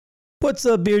What's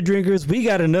up, beer drinkers? We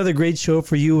got another great show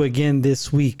for you again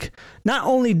this week. Not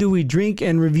only do we drink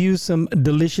and review some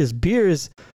delicious beers,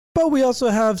 but we also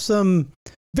have some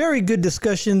very good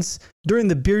discussions during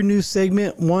the beer news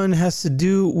segment. One has to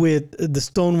do with the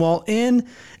Stonewall Inn,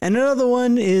 and another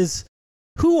one is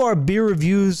who are beer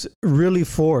reviews really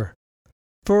for?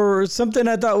 For something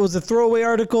I thought was a throwaway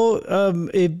article,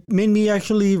 it made me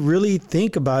actually really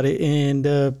think about it,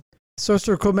 and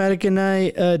Sorcerer Chromatic and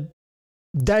I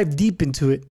dive deep into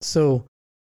it. So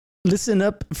listen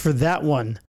up for that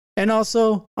one. And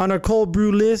also on our cold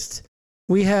brew list,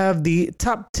 we have the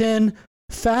top 10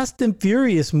 Fast and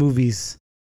Furious movies.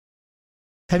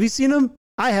 Have you seen them?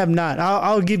 I have not.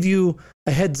 I'll give you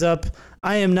a heads up.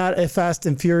 I am not a Fast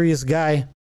and Furious guy.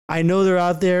 I know they're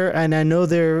out there and I know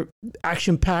they're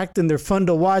action packed and they're fun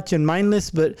to watch and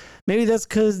mindless, but maybe that's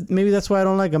why I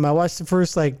don't like them. I watched the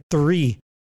first like 3.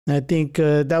 I think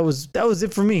that was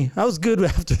it for me. I was good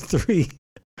after 3.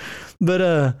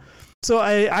 But so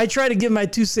I try to give my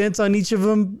 2 cents on each of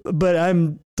them, but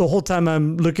the whole time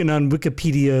I'm looking on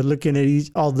Wikipedia, looking at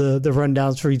all the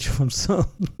rundowns for each of them. So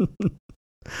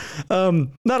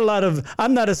I'm not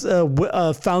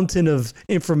a fountain of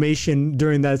information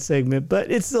during that segment,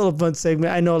 but it's still a fun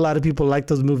segment. I know a lot of people like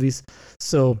those movies.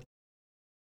 So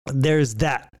there's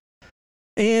that.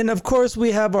 And of course,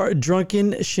 we have our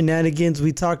drunken shenanigans.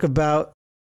 We talk about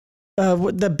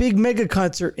the big mega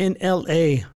concert in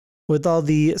LA with all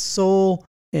the soul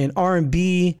and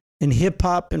R&B and hip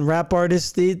hop and rap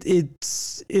artists.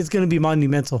 It's going to be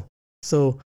monumental.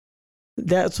 So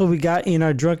that's what we got in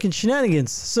our drunken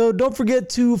shenanigans. So don't forget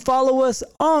to follow us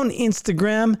on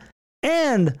Instagram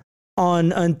and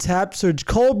on Untapped. Search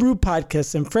Cold Brew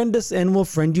Podcast and friend us and we'll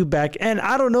friend you back. And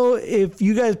I don't know if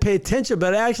you guys pay attention,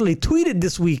 but I actually tweeted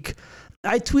this week.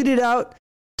 I tweeted out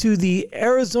to the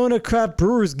Arizona Craft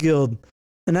Brewers Guild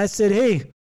and I said,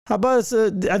 hey, how about us?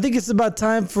 I think it's about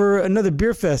time for another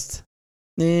beer fest.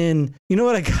 And you know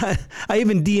what I got? I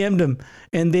even DM'd them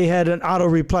and they had an auto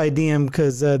reply DM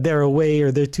because they're away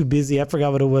or they're too busy. I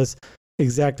forgot what it was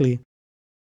exactly.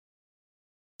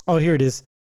 Oh, here it is.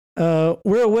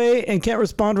 We're away and can't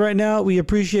respond right now. We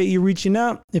appreciate you reaching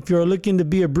out. If you're looking to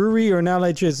be a brewery or an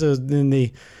outlet trader, then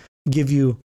they give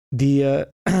you the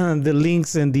the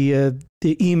links and the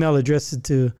email addresses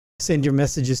to send your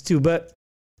messages to. But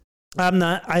I'm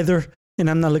not either, and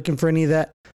I'm not looking for any of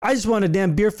that. I just want a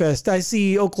damn beer fest. I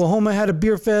see Oklahoma had a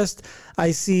beer fest. I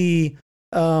see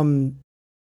I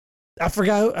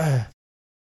forgot.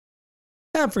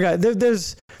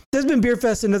 There's been beer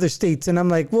fests in other states, and I'm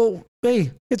like, well,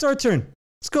 hey, it's our turn.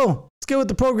 Let's go. Let's get with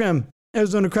the program.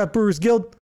 Arizona Craft Brewers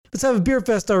Guild. Let's have a beer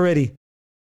fest already.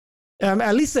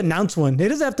 At least announce one. It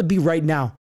doesn't have to be right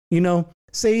now. You know,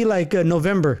 say like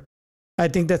November. I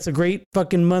think that's a great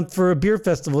fucking month for a beer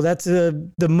festival. That's the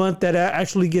month that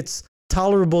actually gets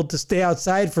tolerable to stay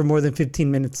outside for more than 15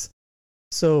 minutes.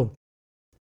 So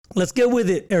let's get with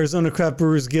it, Arizona Craft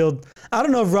Brewers Guild. I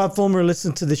don't know if Rob Fulmer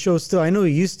listens to the show still. I know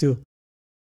he used to.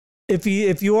 If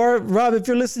you are, Rob, if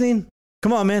you're listening,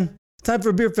 come on, man. It's time for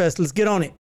a beer fest. Let's get on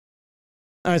it.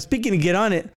 All right, speaking of get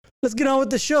on it, let's get on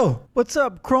with the show. What's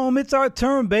up, Chrome? It's our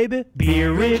turn, baby.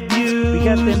 Beer reviews. We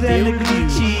got them beer reviews.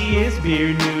 Gucci is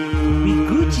beer news. We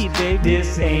Gucci, baby.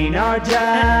 This ain't our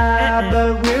job,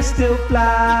 but we're still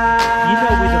fly. You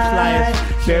know we're the flyest.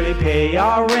 Barely pay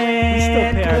our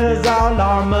rent, cause all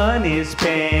our money's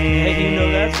spent. Hey, you know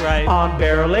that's right. On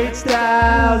barrel-aged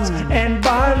stouts and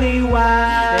barley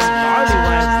wine.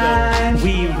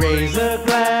 We raise a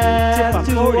glass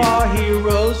to our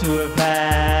heroes who have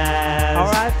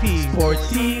passed. R.I.P.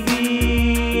 Sports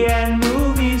TV and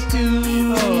movies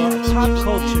too. Oh, pop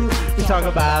culture. We talk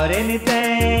about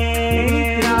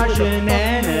anything, our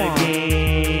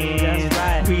shenanigans. That's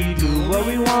right. We do what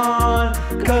we want,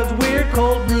 cause we're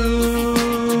cold brew.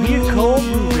 We're cold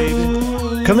brew,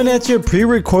 baby. Coming at you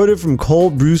pre-recorded from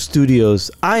Cold Brew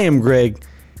Studios. I am Greg.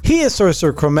 He is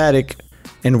Sorcerer Chromatic.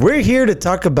 And we're here to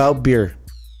talk about beer.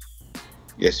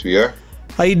 Yes, we are.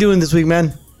 How you doing this week,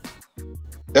 man?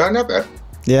 Not bad.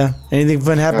 Yeah. Anything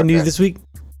fun happened to you this week?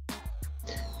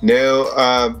 No.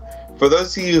 For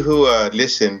those of you who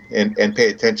listen and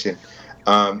pay attention,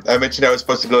 I mentioned I was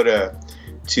supposed to go to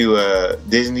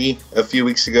Disney a few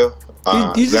weeks ago.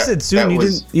 You just said soon.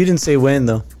 You didn't say when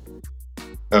though.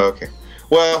 Oh, okay.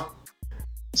 Well,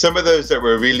 some of those that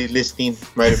were really listening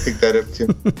might have picked that up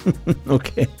too.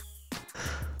 Okay.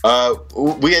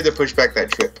 We had to push back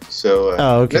that trip, so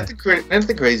okay.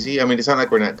 Nothing crazy. I mean, it's not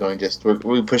like we're not going. Just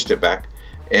we pushed it back,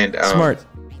 and smart.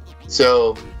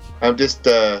 So I'm just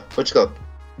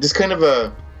just kind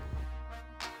of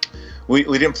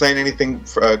we didn't plan anything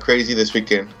crazy this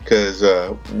weekend because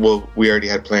we already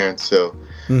had plans. So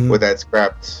with that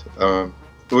scrapped,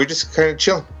 we're just kind of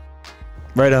chilling.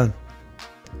 Right on.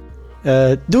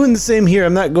 Doing the same here.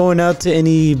 I'm not going out to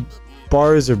any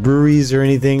bars or breweries or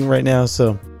anything right now.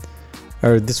 So,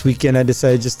 or this weekend, I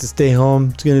decided just to stay home.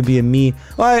 It's gonna be a me.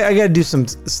 Well, I gotta do some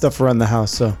stuff around the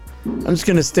house. So, I'm just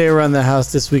gonna stay around the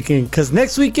house this weekend because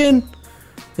next weekend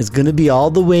it's gonna be all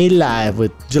the way live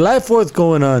with July 4th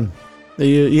going on.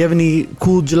 You have any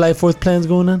cool July 4th plans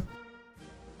going on?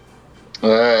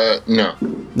 No.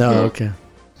 No. Okay.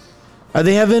 Are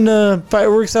they having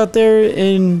fireworks out there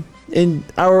in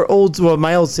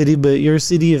my old city, but your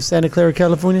city of Santa Clara,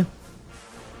 California?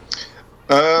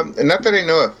 Not that I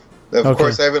know of. Of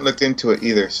course, I haven't looked into it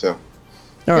either. So.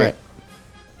 All right.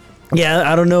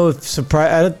 Yeah, I don't know if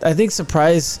Surprise. I think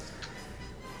Surprise.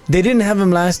 They didn't have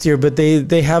them last year, but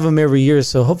they have them every year.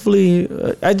 So hopefully,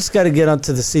 I just got to get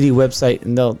onto the city website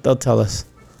and they'll tell us.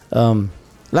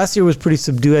 Last year was pretty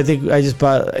subdued. I think I just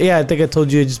bought. Yeah, I think I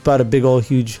told you I just bought a big old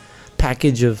huge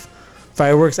package of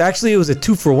fireworks. Actually, it was a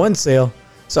 2-for-1 sale,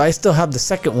 so I still have the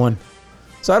second one.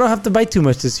 So I don't have to buy too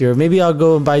much this year. Maybe I'll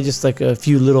go and buy just like a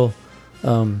few little,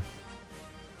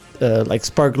 like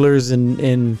sparklers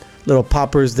and little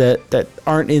poppers that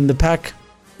aren't in the pack,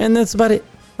 and that's about it.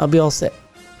 I'll be all set.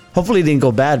 Hopefully it didn't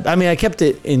go bad. I mean, I kept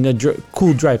it in a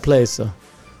cool, dry place, so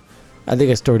I think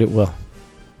I stored it well.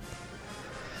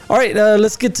 All right,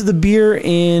 let's get to the beer,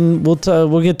 and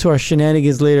we'll get to our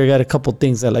shenanigans later. I got a couple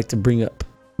things I'd like to bring up,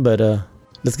 but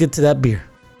let's get to that beer.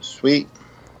 Sweet.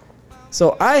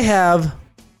 So I have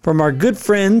from our good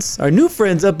friends, our new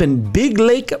friends up in Big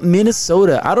Lake,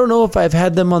 Minnesota. I don't know if I've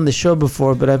had them on the show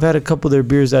before, but I've had a couple of their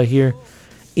beers out here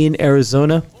in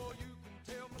Arizona.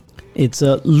 It's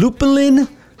a Lupulin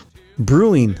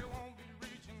Brewing,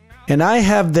 and I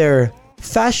have their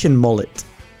Fashion Mullet.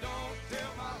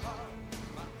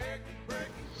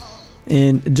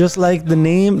 And just like the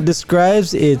name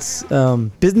describes, it's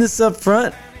business up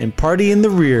front and party in the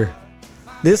rear.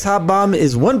 This hot bomb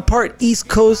is 1 part East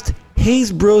Coast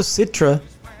Haze-Bro Citra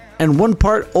and 1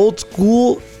 part old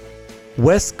school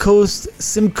West Coast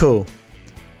Simcoe.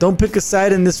 Don't pick a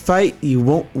side in this fight, you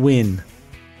won't win.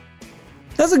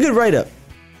 That's a good write-up.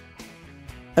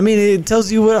 I mean, it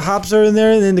tells you what hops are in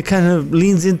there, and then it kind of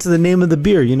leans into the name of the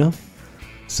beer, you know?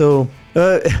 So,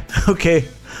 okay.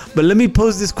 But let me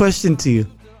pose this question to you.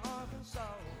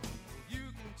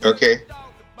 Okay.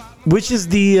 Which is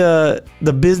the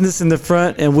business in the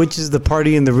front and which is the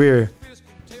party in the rear?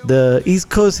 The East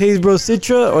Coast Haze-Bro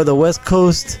Citra or the West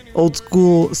Coast old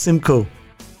school Simcoe?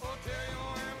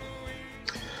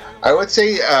 I would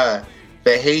say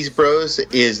the Haze Bros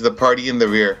is the party in the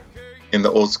rear, and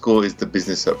the old school is the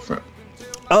business up front.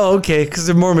 Oh, okay, because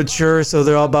they're more mature, so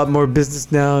they're all about more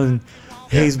business now, and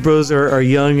Haze Bros are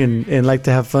young and like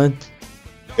to have fun.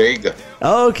 There you go.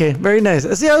 Oh, okay, very nice.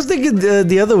 See, I was thinking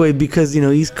the other way because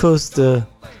East Coast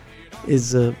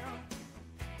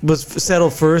was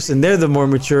settled first, and they're the more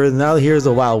mature. And now here's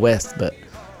the Wild West, but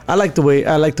I like the way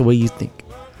you think.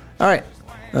 All right.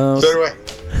 So do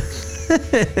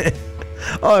I.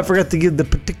 Oh, I forgot to give the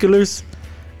particulars.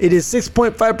 It is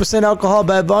 6.5% alcohol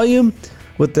by volume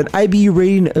with an IBU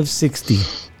rating of 60.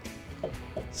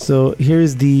 So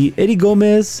here's the Eddie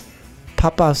Gomez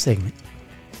pop-off segment.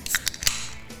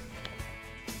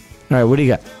 All right, what do you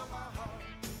got?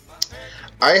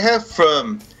 I have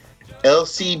from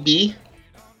LCB.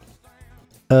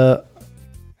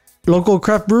 Local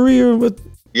craft brewery or what?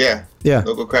 Yeah.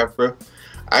 Local craft brew.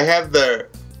 I have their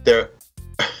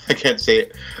I can't say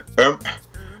it.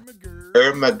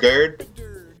 Ermagerd.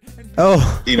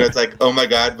 Oh. It's like oh my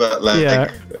god, but like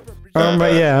yeah.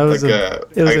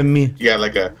 It was a meme. Yeah,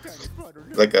 like a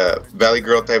Valley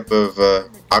Girl type of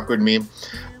awkward meme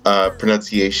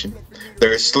pronunciation.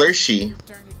 Their Slurshee.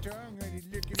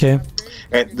 Okay.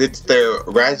 And it's their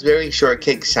raspberry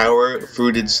shortcake sour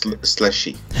fruited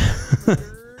slushy.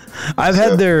 I've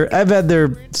had their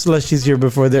slushies here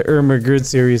before, the Ermagerd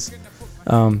series.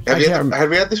 Have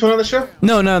we had this one on the show?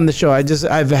 No, not on the show.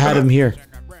 I've had them here.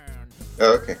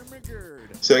 Oh, okay.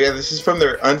 So yeah, this is from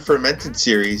their unfermented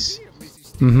series.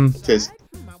 Mm-hmm. It says,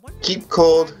 "Keep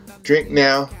cold, drink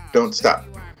now, don't stop."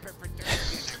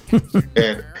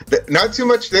 And not too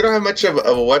much. They don't have much of a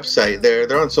website.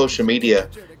 They're on social media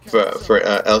for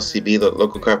LCB, the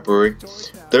local craft brewery.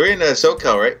 They're in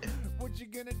SoCal, right?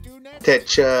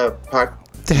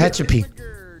 Tehachapi.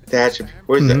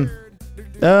 Where's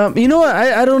that? You know what?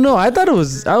 I don't know. I thought it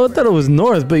was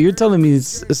north, but you're telling me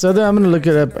it's southern. I'm gonna look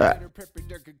it up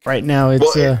right now.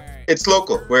 It's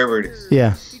local, wherever it is.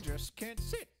 Yeah.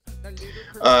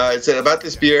 It said about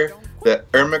this beer: The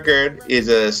Ermagerd is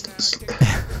a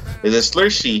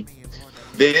Slurshee.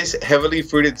 This heavily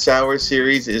fruited sour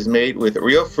series is made with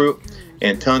real fruit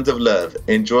and tons of love.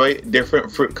 Enjoy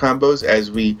different fruit combos as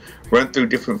we run through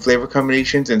different flavor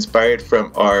combinations inspired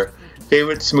from our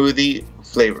favorite smoothie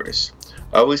flavors.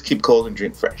 Always keep cold and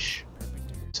drink fresh.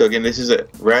 So again, this is a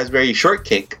raspberry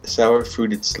shortcake sour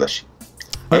fruited slushie.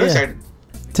 I'm excited.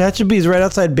 Tehachapi is right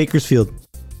outside Bakersfield.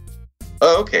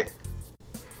 Oh, okay.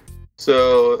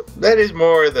 So that is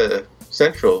more the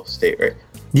central state, right?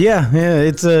 Yeah,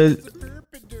 it's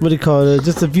what do you call it?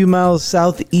 Just a few miles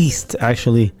southeast,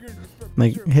 actually.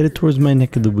 Like, headed towards my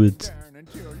neck of the woods.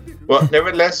 Well,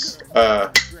 nevertheless,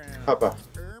 hop off.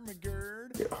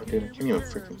 Oh, dude, I can't even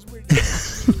freaking...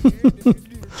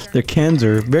 Their cans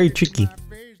are very tricky.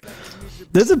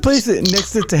 There's a place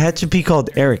next to Tehachapi called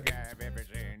Eric.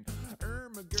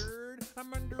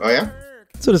 Oh, yeah?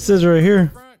 That's what it says right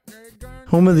here.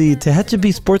 Home of the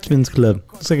Tehachapi Sportsman's Club.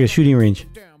 Looks like a shooting range.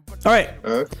 All right.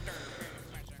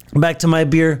 Back to my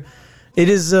beer. It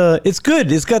is it's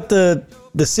good. It's got the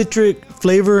citric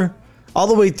flavor all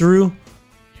the way through.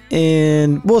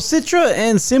 And well, Citra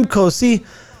and Simcoe. See,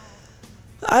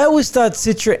 I always thought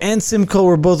Citra and Simcoe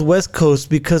were both West Coast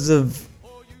because of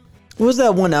what was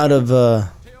that one out of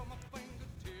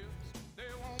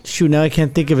shoot, now I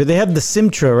can't think of it. They have the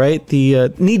Simtra, right?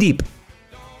 The Knee Deep.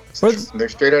 They're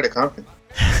straight out of Compton.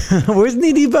 Where's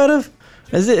Knee Deep out of?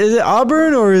 Is it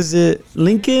Auburn or is it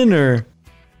Lincoln or?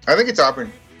 I think it's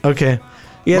Auburn. Okay.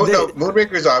 Yeah. No,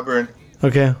 Moonraker is Auburn.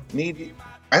 Okay. Knee Deep.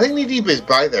 I think Knee Deep is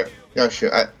by there. Yeah,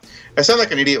 sure. I sound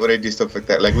like an idiot when I do stuff like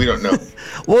that. Like we don't know.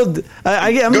 Well,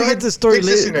 I'm gonna get to the story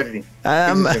later.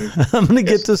 I'm gonna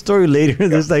get to the story later. Yeah.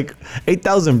 There's like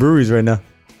 8,000 breweries right now.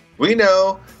 We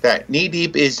know that Knee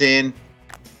Deep is in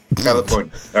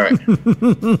California. All right.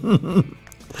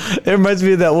 It reminds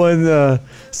me of that one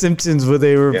Simpsons where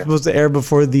they were supposed to air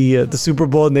before the Super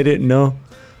Bowl and they didn't know,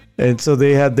 and so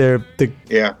they had the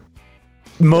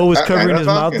Mo was covering his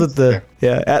mouth with the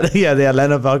the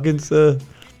Atlanta Falcons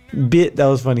bit. That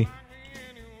was funny.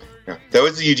 Yeah, that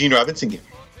was the Eugene Robinson game.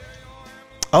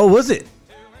 Oh, was it?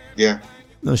 Yeah.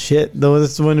 No shit. No,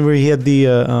 that's the one where he had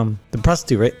the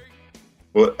prostitute, right?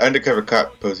 Well, undercover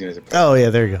cop posing as a prostitute. Oh yeah,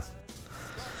 there you go.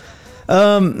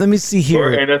 Let me see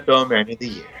here. For NFL Man of the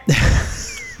Year.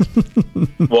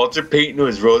 Walter Payton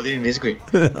was rolling in his grave.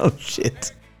 Oh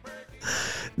shit.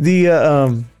 What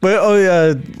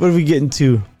are we getting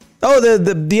to?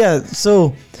 Oh,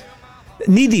 so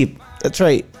Knee Deep. That's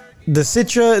right. The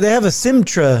Citra, they have a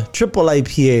Simtra triple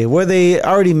IPA where they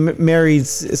already married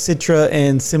Citra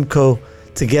and Simcoe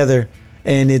together,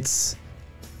 and it's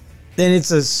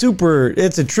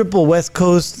a triple West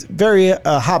Coast, very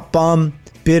hop bomb,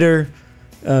 bitter,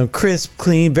 crisp,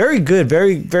 clean, very good,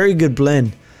 very very good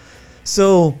blend.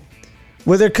 So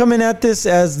where they're coming at this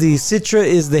as the Citra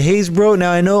is the Haze-Bro.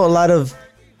 Now I know a lot of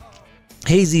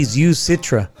hazies use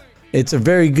Citra. It's a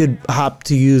very good hop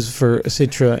to use for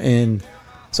Citra, and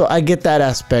so I get that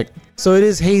aspect. So it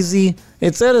is hazy.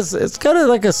 It's kind of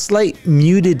like a slight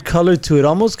muted color to it,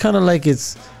 almost kind of like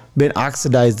it's been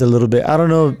oxidized a little bit. I don't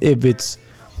know if does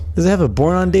it have a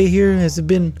born on day here? Has it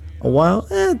been a while?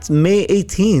 It's May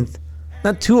 18th.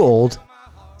 Not too old.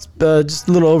 It's just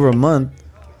a little over a month.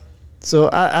 So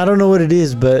I don't know what it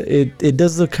is, but it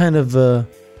does look kind of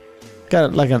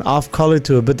got like an off color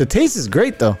to it. But the taste is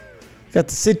great though. Got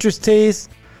the citrus taste.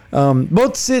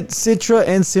 Both Citra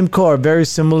and Simcoe are very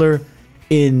similar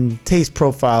in taste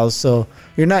profiles, so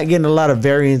you're not getting a lot of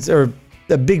variance or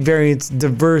a big variance,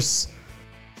 diverse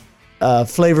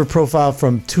flavor profile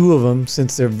from two of them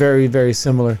since they're very very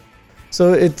similar.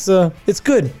 So it's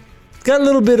good. It's got a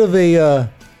little bit of a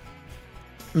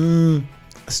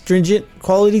astringent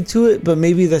quality to it, but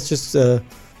maybe that's just maybe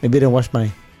I didn't wash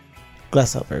my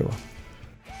glass out very well.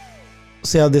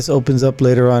 See how this opens up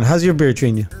later on. How's your beer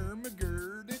treating you?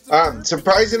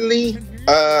 Surprisingly,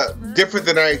 different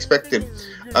than I expected.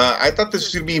 I thought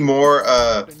this would be more,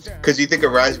 because you think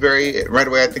of raspberry, right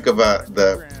away I think of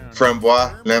the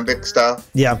framboise lambic style.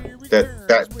 Yeah.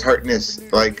 That tartness,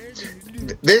 like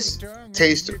this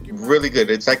tastes really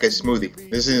good. It's like a smoothie.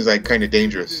 This is like kind of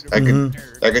dangerous. I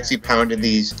could see pounding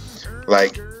these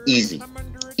like easy.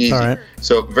 All right.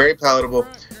 So very palatable,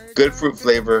 good fruit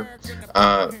flavor.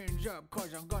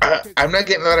 I'm not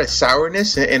getting a lot of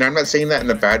sourness, and I'm not saying that in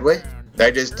a bad way.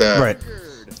 This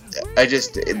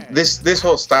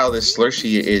whole style, this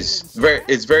Slurshee is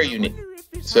very unique.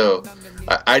 So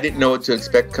I didn't know what to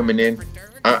expect coming in.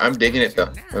 I'm digging it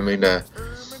though. I mean,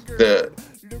 the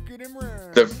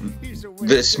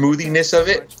smoothiness of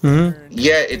it,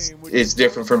 yeah, it's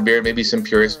different from beer. Maybe some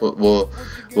purists will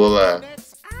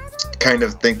kind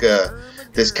of think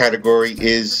this category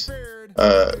is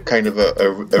kind of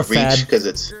a reach because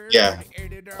it's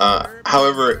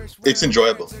however, it's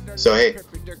enjoyable. So hey,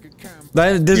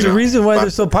 there's a reason why they're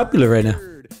so popular right now.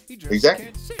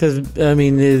 Exactly. Because I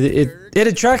mean, it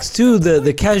attracts to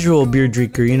the casual beer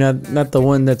drinker. You know, not the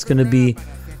one that's gonna be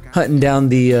hunting down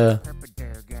the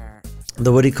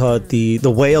what do you call it,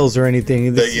 the whales or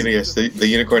anything. The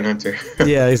unicorn hunter.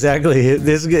 Yeah, exactly.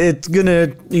 It's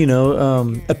gonna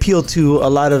appeal to a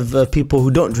lot of people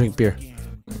who don't drink beer.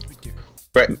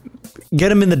 Right. Get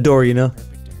them in the door, you know.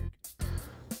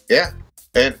 Yeah,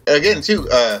 and again too,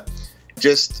 the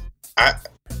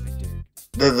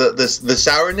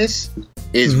sourness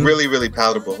is really, really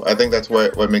palatable. I think that's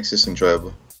what makes this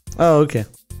enjoyable. Oh, okay.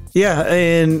 Yeah,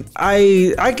 and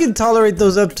I can tolerate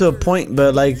those up to a point,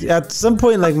 but like at some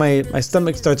point, like my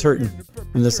stomach starts hurting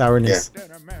from the sourness.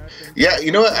 Yeah,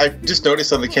 you know what? I just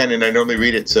noticed on the can, and I normally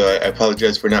read it, so I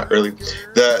apologize for not early.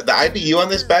 The IBU on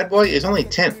this bad boy is only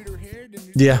 10.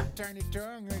 Yeah.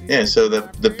 Yeah, so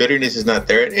the bitterness is not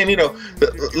there, and a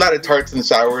lot of tarts and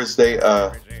sours,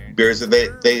 beers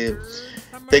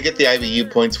they get the IBU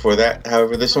points for that.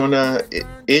 However, this one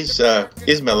is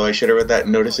mellow. I should have read that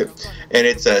and noticed it, and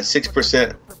it's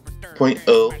 6%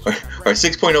 0.0 or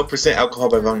 6.0% alcohol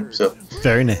by volume. So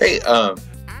very nice. Hey,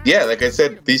 yeah, like I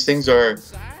said, these things are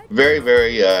very,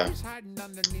 very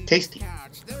tasty.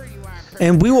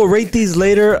 And we will rate these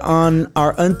later on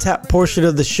our Untapped portion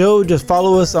of the show. Just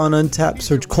follow us on Untapped,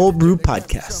 search Cold Brew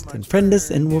Podcast, and friend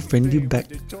us, and we'll friend you back.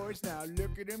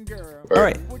 All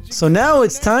right, so now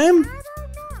it's time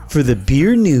for the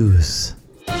beer news.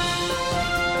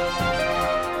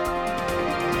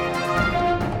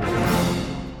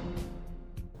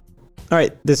 All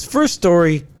right, this first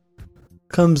story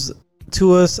comes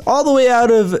to us all the way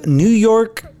out of New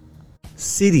York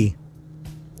City.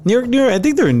 New York, I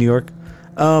think they're in New York.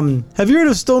 Have you heard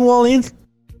of Stonewall Inn?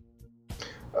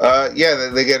 Yeah,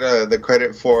 they get the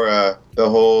credit for the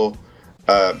whole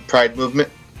Pride movement.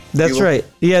 That's right.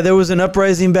 Yeah, there was an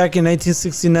uprising back in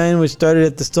 1969, which started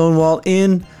at the Stonewall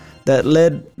Inn, that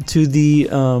led to the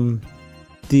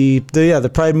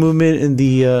Pride movement and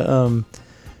the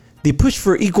push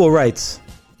for equal rights.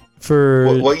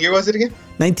 For what year was it again?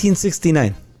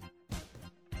 1969.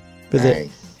 For nice.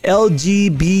 the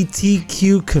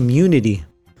LGBTQ community.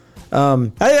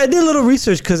 I did a little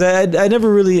research because I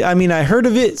never really, I mean, I heard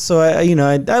of it, so I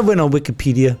went on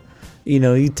Wikipedia.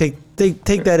 You take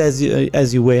that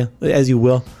as you will.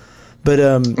 But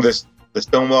the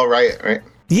Stonewall riot, right?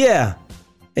 Yeah,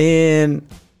 and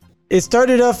it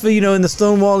started off in the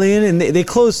Stonewall Inn, and they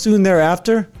closed soon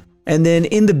thereafter. And then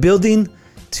in the building,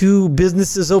 2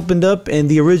 businesses opened up, and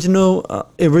the original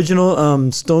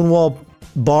Stonewall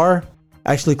bar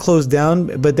actually closed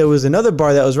down. But there was another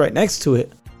bar that was right next to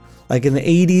it. Like in the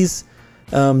 80s,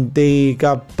 they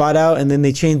got bought out, and then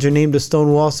they changed their name to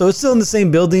Stonewall. So it's still in the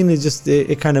same building. It just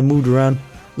it kind of moved around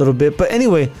a little bit. But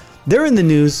anyway, they're in the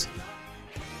news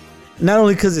not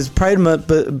only because it's Pride Month,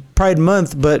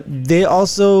 but they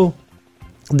also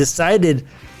decided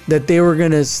that they were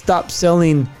gonna stop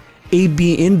selling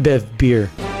AB InBev beer.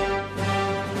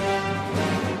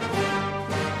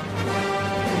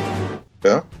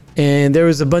 Yeah. And there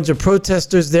was a bunch of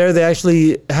protesters there. They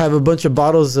actually have a bunch of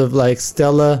bottles of like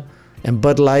Stella and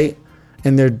Bud Light,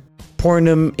 and they're pouring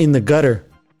them in the gutter.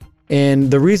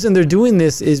 And the reason they're doing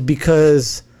this is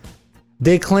because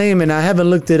they claim, and I haven't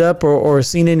looked it up or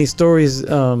seen any stories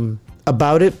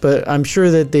about it, but I'm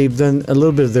sure that they've done a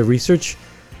little bit of the research,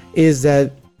 is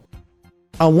that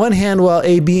on one hand, while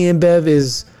AB InBev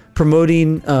is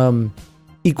promoting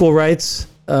equal rights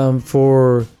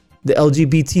for the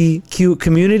LGBTQ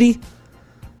community.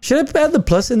 Should I add the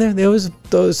plus in there? They always,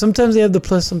 sometimes they have the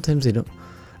plus, sometimes they don't.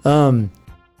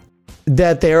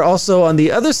 That they are also on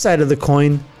the other side of the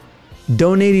coin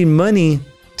donating money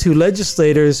to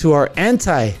legislators who are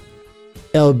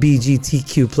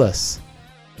anti-LGBTQ plus.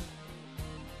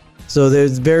 So they're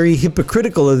very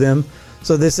hypocritical of them.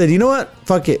 So they said, you know what?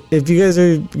 Fuck it. If you guys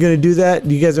are going to do that,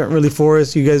 you guys aren't really for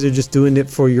us. You guys are just doing it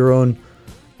for your own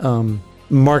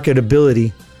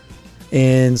marketability.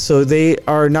 And so they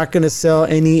are not going to sell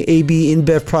any AB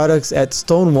InBev products at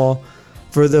Stonewall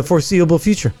for the foreseeable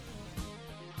future.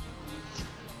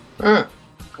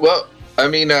 Well, I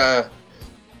mean,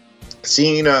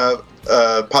 seeing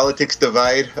politics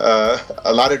divide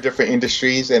a lot of different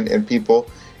industries and people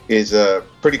is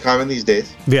pretty common these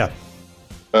days. Yeah.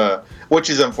 Which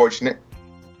is unfortunate.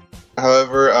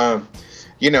 However, at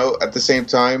the same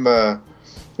time, a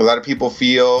lot of people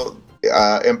feel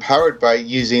empowered by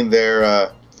using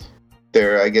their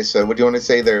I guess, what do you want to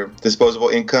say, their disposable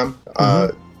income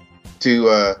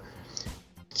to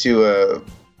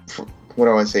what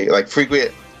do I want to say? Like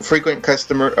frequent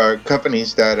customer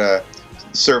companies that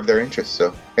serve their interests.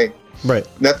 So hey, Right.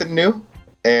 nothing new.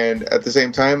 And at the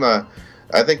same time,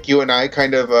 I think you and I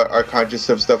kind of are conscious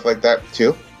of stuff like that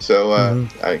too. So I'm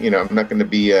not going to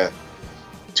be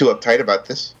too uptight about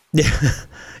this. Yeah.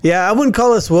 Yeah, I wouldn't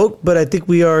call us woke, but I think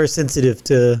we are sensitive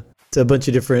to a bunch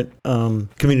of different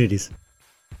communities.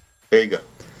 There you go.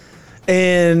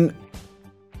 And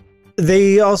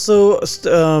they also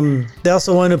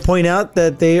want to point out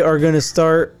that they are going to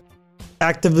start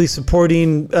actively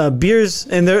supporting beers,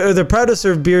 and they're proud to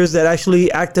serve beers that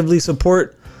actually actively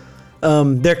support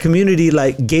their community,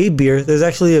 like gay beer. There's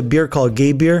actually a beer called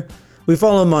Gay Beer. We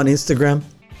follow them on Instagram.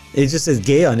 It just says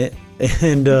gay on it.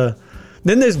 And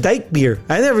then there's Dyke Beer.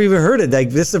 I never even heard of Dyke.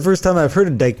 This is the first time I've heard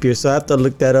of Dyke Beer, so I have to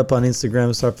look that up on Instagram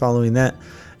and start following that.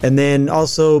 And then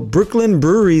also Brooklyn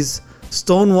Brewery's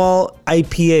Stonewall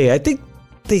IPA. I think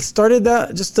they started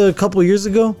that just a couple years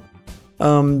ago.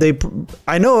 I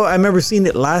remember seeing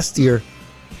it last year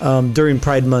during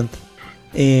Pride Month,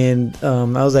 and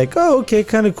I was like, oh, okay,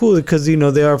 kind of cool, because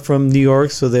they are from New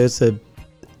York, so there's a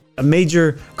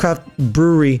major craft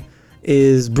brewery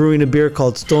is brewing a beer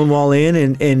called Stonewall Inn,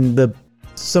 and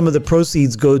some of the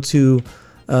proceeds go to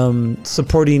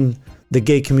supporting the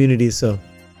gay community. So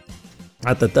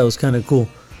I thought that was kind of cool.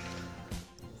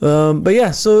 But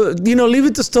yeah, so leave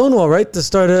it to Stonewall, right, to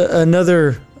start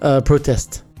another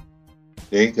protest.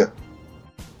 There you go.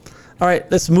 All right,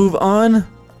 let's move on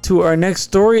to our next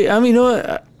story. I mean,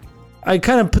 I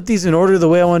kind of put these in order the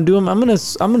way I want to do them. I'm gonna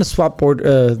swap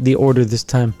the order this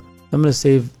time. I'm gonna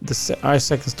save our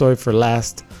second story for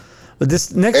last. But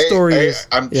this next story is.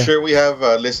 I'm sure we have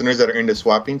listeners that are into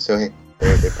swapping, so hey,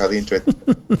 they probably enjoy it.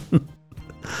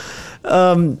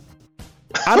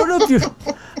 I don't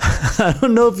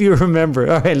know if you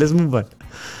remember. All right, let's move on.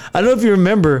 I don't know if you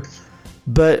remember,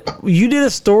 but you did a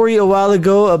story a while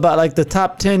ago about like the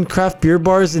top 10 craft beer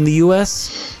bars in the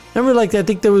U.S. Remember, like I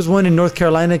think there was one in North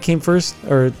Carolina came in first.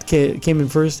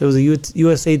 It was a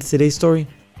USA Today story.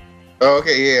 Oh,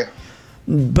 okay, yeah.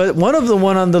 But one of the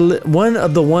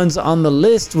ones on the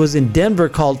list was in Denver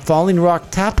called Falling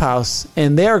Rock Tap House,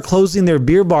 and they are closing their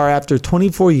beer bar after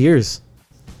 24 years.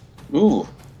 Ooh,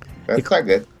 that's not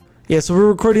good. Yeah, so we're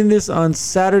recording this on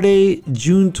Saturday,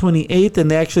 June 28th, and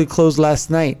they actually closed last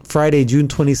night, Friday, June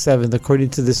 27th, according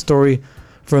to this story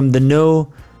from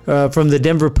the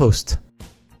Denver Post.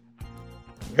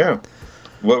 Yeah.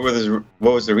 What was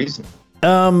the reason?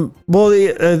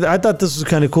 I thought this was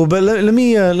kind of cool, but let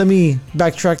me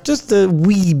backtrack just a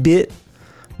wee bit.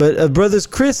 But brothers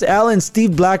Chris, Al, and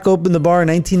Steve Black opened the bar in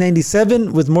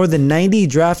 1997 with more than 90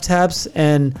 draft taps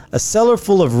and a cellar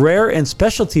full of rare and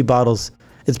specialty bottles.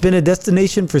 It's been a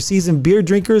destination for seasoned beer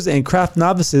drinkers and craft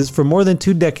novices for more than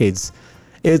 2 decades.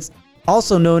 It's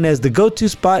also known as the go-to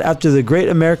spot after the Great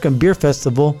American Beer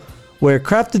Festival, where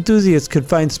craft enthusiasts could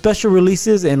find special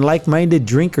releases and like-minded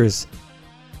drinkers.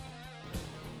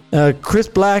 Chris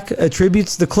Black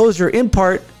attributes the closure in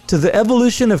part to the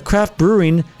evolution of craft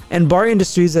brewing and bar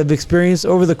industries have experienced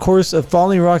over the course of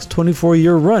Falling Rock's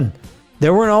 24-year run.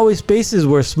 There weren't always spaces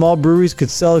where small breweries could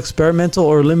sell experimental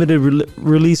or limited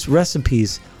release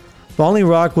recipes. Falling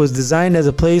Rock was designed as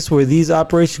a place where these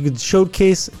operations could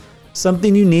showcase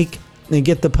something unique and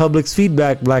get the public's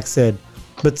feedback, Black said.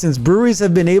 But since breweries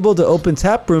have been able to open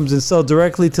tap rooms and sell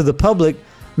directly to the public,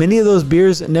 many of those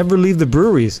beers never leave the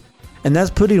breweries. And that's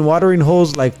putting watering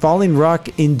holes like Falling Rock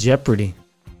in jeopardy.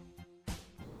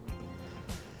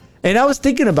 And I was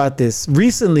thinking about this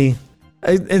recently.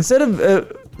 Instead of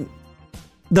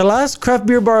the last craft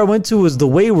beer bar I went to was the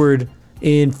Wayward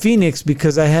in Phoenix,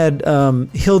 because I had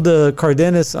Hilda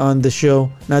Cardenas on the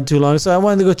show not too long. So I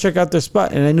wanted to go check out their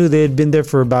spot, and I knew they had been there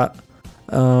for about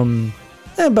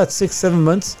 6-7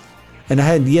 months, and I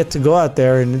had yet to go out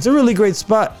there, and it's a really great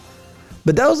spot.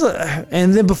 But that was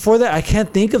and then before that, I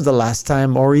can't think of the last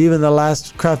time or even the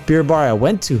last craft beer bar I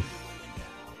went to.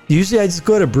 Usually I just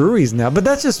go to breweries now, but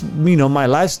that's just, my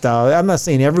lifestyle. I'm not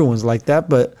saying everyone's like that,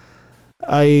 but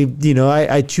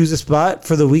I choose a spot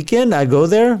for the weekend. I go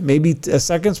there, maybe a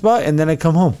second spot, and then I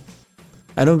come home.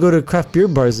 I don't go to craft beer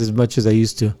bars as much as I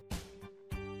used to.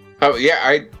 Oh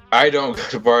yeah, I don't go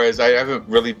to bars. I haven't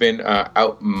really been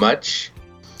out much.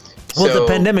 Well, the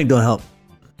pandemic don't help.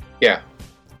 Yeah.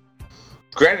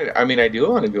 Granted, I mean, I do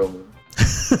want to go.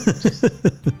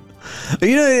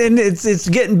 And it's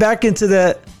getting back into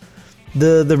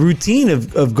the routine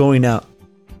of going out.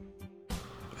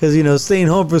 Because, staying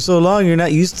home for so long, you're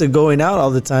not used to going out all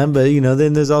the time. But,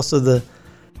 then there's also the,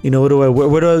 what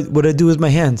do I do with my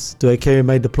hands? Do I carry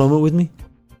my diploma with me?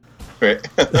 Right.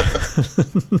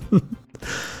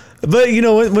 But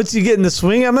once you get in the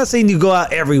swing, I'm not saying you go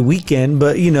out every weekend,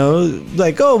 but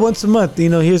like once a month.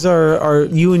 Here's our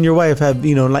you and your wife have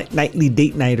like nightly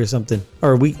date night or something,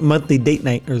 or monthly date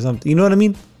night or something. You know what I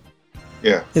mean?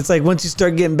 Yeah. It's like once you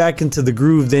start getting back into the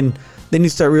groove, then you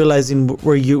start realizing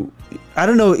where you. I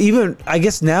don't know. Even I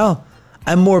guess now,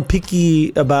 I'm more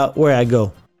picky about where I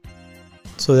go.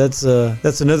 So that's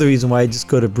another reason why I just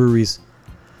go to breweries.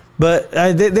 But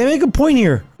they make a point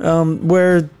here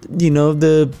where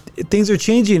the things are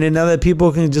changing, and now that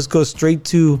people can just go straight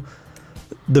to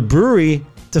the brewery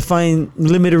to find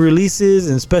limited releases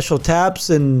and special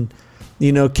taps and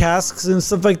casks and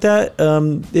stuff like that,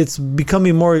 it's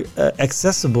becoming more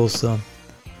accessible. So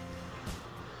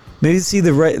maybe see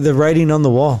the writing on the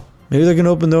wall. Maybe they're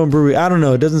gonna open their own brewery. I don't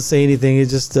know. It doesn't say anything.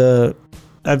 It's just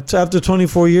after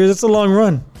 24 years, that's a long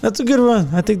run. That's a good run.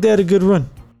 I think they had a good run.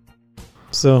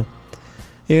 So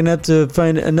you're gonna have to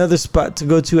find another spot to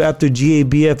go to after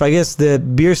GABF. I guess the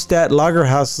Bierstadt Lager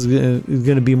House is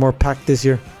gonna be more packed this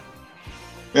year.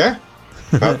 Yeah,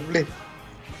 probably.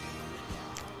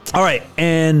 All right,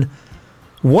 and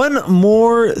one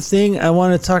more thing I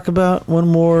want to talk about. One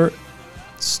more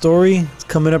story. It's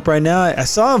coming up right now. I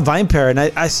saw on VinePair, and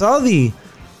I saw the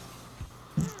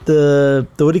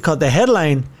what do you call it? The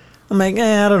headline. I'm like,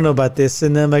 I don't know about this.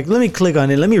 And then I'm like, let me click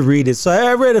on it. Let me read it. So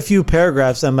I read a few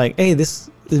paragraphs. I'm like, hey, this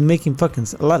is making fucking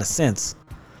a lot of sense.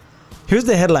 Here's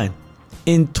the headline.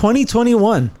 In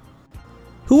 2021,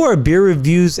 who are beer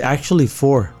reviews actually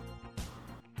for?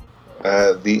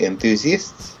 The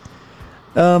enthusiasts.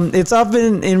 It's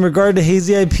often in regard to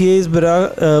hazy IPAs,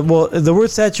 but the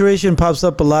word saturation pops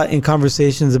up a lot in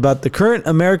conversations about the current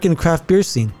American craft beer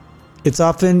scene. It's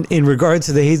often in regard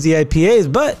to the hazy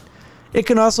IPAs, but it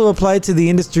can also apply to the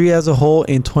industry as a whole.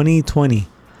 In 2020,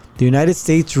 the United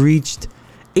States reached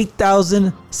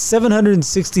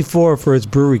 8,764 for its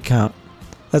brewery count.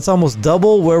 That's almost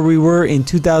double where we were in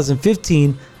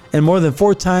 2015 and more than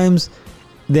 4 times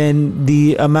than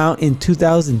the amount in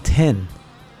 2010.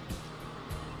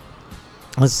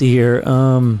 Let's see here.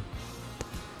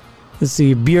 Let's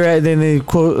see. Beer. Then they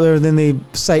quote, or then they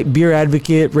cite Beer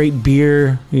Advocate, Rate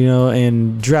Beer,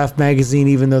 and Draft Magazine,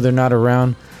 even though they're not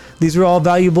around. These were all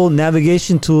valuable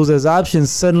navigation tools as options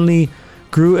suddenly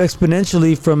grew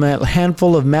exponentially from a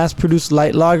handful of mass-produced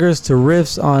light lagers to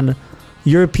riffs on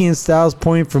European styles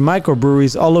pouring from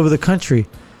microbreweries all over the country.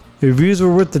 The reviews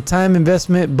were worth the time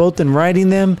investment both in writing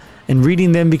them and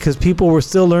reading them because people were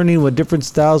still learning what different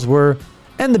styles were,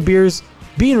 and the beers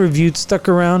being reviewed stuck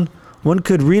around. One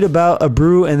could read about a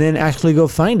brew and then actually go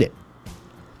find it.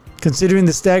 Considering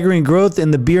the staggering growth in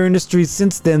the beer industry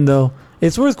since then, though,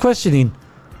 it's worth questioning,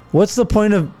 what's the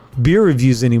point of beer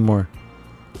reviews anymore?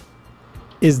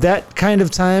 Is that kind of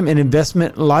time and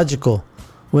investment logical?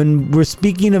 When we're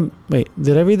speaking of... Wait,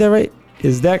 did I read that right?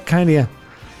 Is that kind of...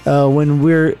 when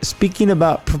we're speaking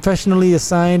about professionally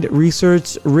assigned,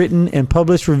 research, written, and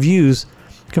published reviews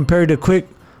compared to quick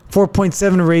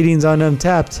 4.7 ratings on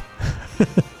Untapped.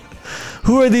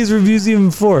 Who are these reviews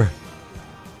even for?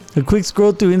 A quick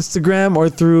scroll through Instagram or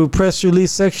through press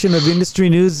release section of industry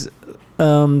news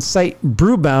site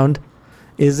Brewbound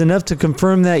is enough to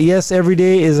confirm that yes, every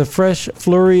day is a fresh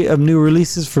flurry of new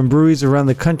releases from breweries around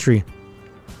the country.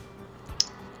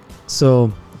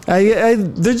 So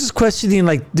they're just questioning,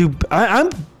 like,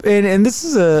 and this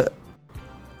is a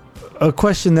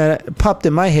question that popped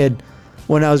in my head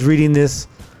when I was reading this.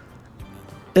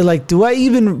 Like, do I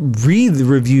even read the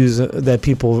reviews that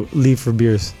people leave for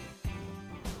beers?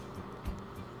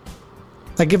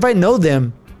 Like, if I know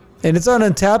them and it's on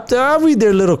Untapped, I'll read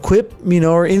their little quip,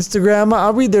 or Instagram.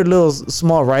 I'll read their little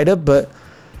small write-up, but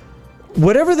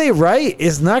whatever they write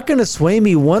is not going to sway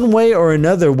me one way or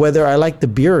another whether I like the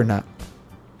beer or not.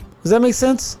 Does that make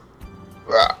sense?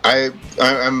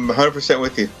 I'm 100%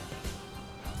 with you.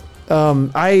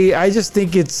 I just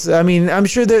think it's, I'm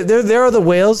sure there are the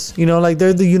whales, like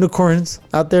they're the unicorns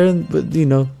out there, but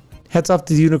hats off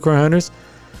to the unicorn hunters.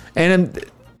 And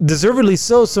deservedly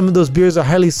so, some of those beers are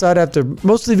highly sought after,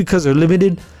 mostly because they're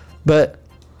limited, but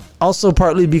also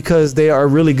partly because they are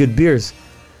really good beers.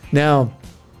 Now,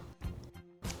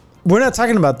 we're not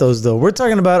talking about those though. We're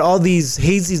talking about all these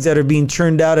hazies that are being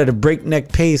churned out at a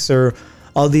breakneck pace, or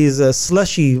all these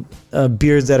slushy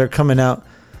beers that are coming out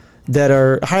that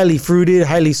are highly fruited,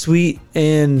 highly sweet,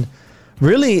 and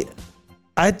really,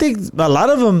 I think a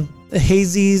lot of them,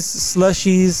 hazies,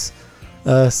 slushies,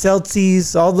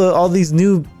 seltzies, all these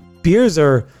new beers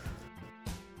are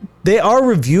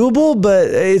reviewable, but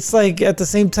it's like at the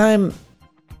same time,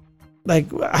 like,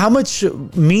 how much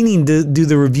meaning do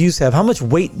the reviews have? How much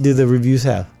weight do the reviews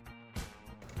have?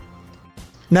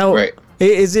 Now, right.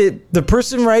 Is it the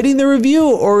person writing the review,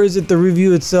 or is it the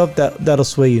review itself that'll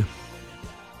sway you?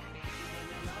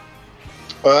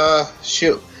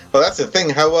 Shoot. Well, that's the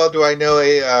thing. How well do I know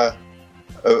I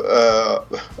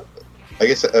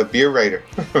guess a beer writer?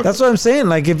 That's what I'm saying.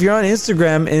 Like, if you're on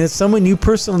Instagram and it's someone you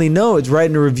personally know is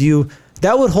writing a review,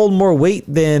 that would hold more weight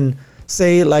than,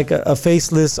 say, like a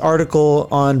faceless article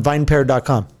on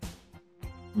VinePair.com.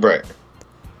 Right.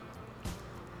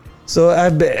 So,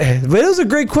 but it was a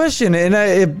great question, and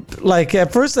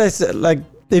at first I said, like,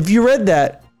 if you read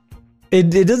that,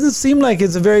 it doesn't seem like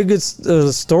it's a very good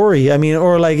story. I mean,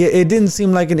 or like it didn't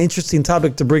seem like an interesting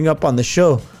topic to bring up on the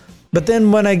show. But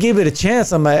then when I gave it a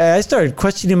chance, I started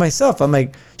questioning myself. I'm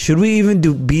like, should we even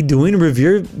be doing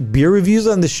beer reviews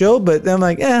on the show? But then I'm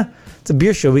like, it's a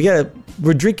beer show.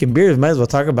 We're drinking beers. Might as well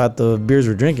talk about the beers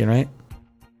we're drinking, right?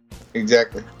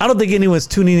 Exactly. I don't think anyone's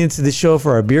tuning into the show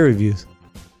for our beer reviews.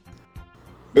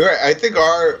 Right. I think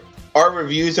our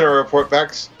reviews and our report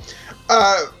backs,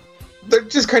 they're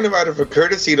just kind of out of a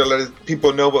courtesy to let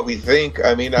people know what we think.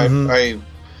 I mean, I'm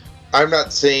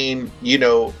not saying,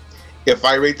 if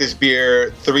I rate this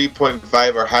beer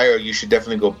 3.5 or higher, you should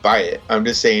definitely go buy it. I'm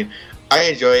just saying I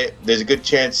enjoy it. There's a good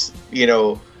chance,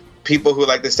 people who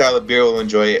like the style of beer will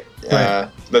enjoy it. Right.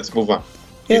 Let's move on.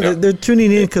 Yeah, they're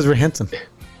tuning in because we're handsome.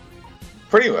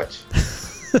 Pretty much.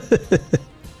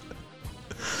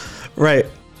 Right.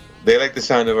 They like the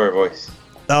sound of our voice.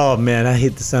 Oh, man, I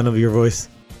hate the sound of your voice.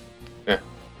 Yeah.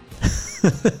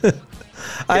 The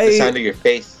sound of your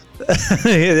face.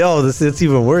 It's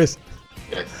even worse.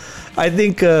 Yeah. I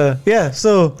think, so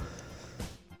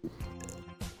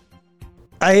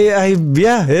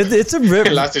it's a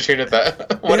rip. Lost the train of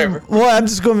thought. Whatever. Well, I'm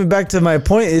just going back to my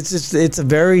point. It's a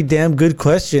very damn good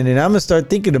question, and I'm gonna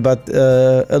start thinking about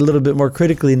a little bit more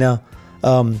critically now.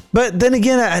 But then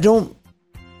again, I don't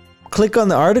click on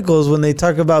the articles when they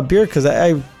talk about beer because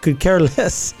I could care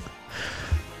less.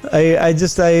 I'm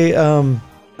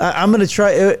gonna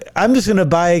try. I'm just gonna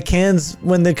buy cans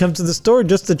when they come to the store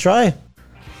just to try.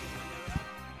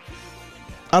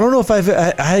 I don't know if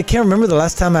I can't remember the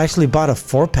last time I actually bought a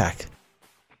 4-pack.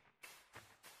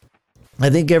 I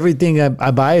think everything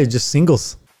I buy is just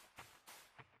singles.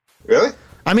 Really?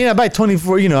 I mean, I buy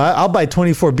 24, I'll buy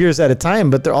 24 beers at a time,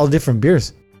 but they're all different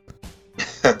beers.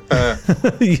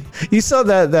 You saw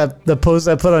the post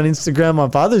I put on Instagram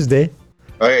on Father's Day.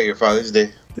 Oh yeah, your Father's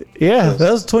Day. Yeah, that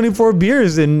was 24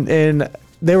 beers and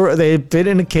they fit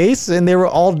in a case and they were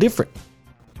all different.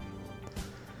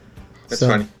 That's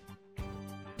funny.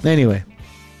 Anyway,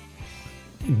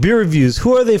 beer reviews.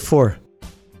 Who are they for?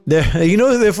 They're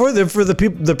who they're for? They're for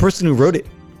the person who wrote it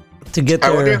to get. I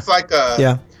wonder if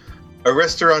a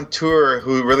restaurateur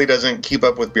who really doesn't keep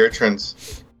up with beer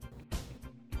trends.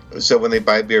 So when they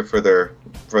buy beer for their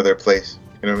place,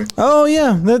 you know what I mean? Oh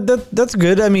yeah, that's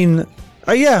good. I mean,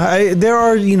 there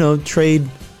are trade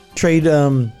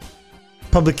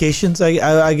publications.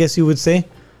 I guess you would say.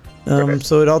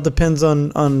 So it all depends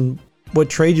on what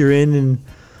trade you're in and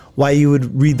why you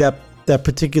would read that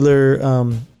particular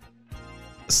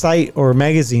site or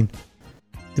magazine.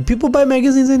 Do people buy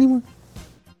magazines anymore?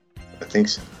 I think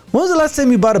so. When was the last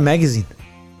time you bought a magazine?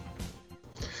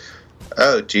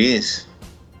 Oh, geez.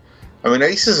 I mean, I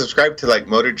used to subscribe to like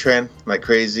Motor Trend, like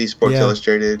crazy, Sports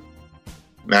Illustrated,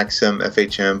 Maxim,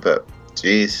 FHM, but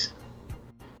geez.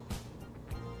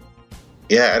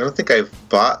 Yeah, I don't think I've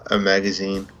bought a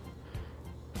magazine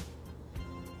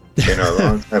in a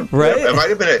long time. Right? It might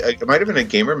have been a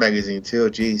gamer magazine too.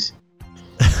 Geez.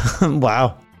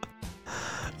 Wow.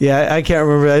 Yeah, I can't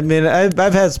remember. I mean,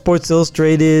 I've had Sports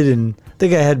Illustrated, and I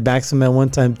think I had Maxim at one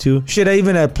time too. Shit, I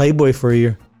even had Playboy for a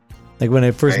year. Like when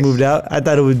I first moved out, I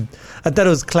thought it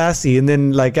was classy, and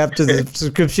then like after the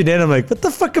subscription ended, I'm like, what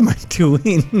the fuck am I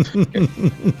doing?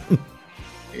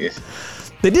 Yes.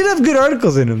 They did have good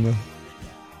articles in them though.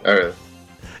 Oh, really?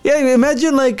 Yeah,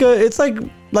 imagine like it's like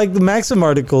the Maxim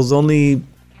articles, only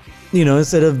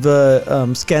instead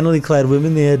of scantily clad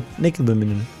women, they had naked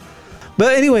women in it.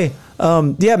 But anyway,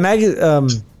 but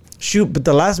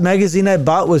the last magazine I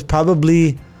bought was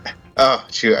probably. Oh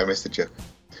shoot! I missed the joke.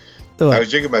 I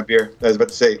was drinking my beer. I was about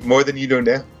to say more than you know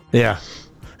now. Yeah.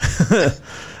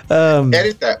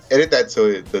 Edit that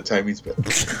so the timing's better.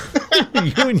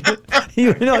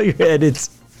 you know your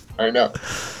edits. I know.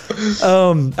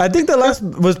 I think the last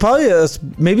was probably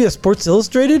maybe a Sports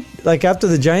Illustrated, like after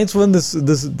the Giants won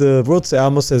the World. I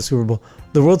almost said Super Bowl,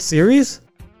 the World Series.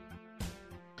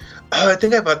 Oh, I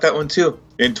think I bought that one too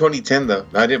in 2010 though.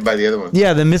 I didn't buy the other one.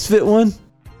 Yeah, the Misfit one.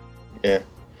 Yeah.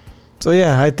 So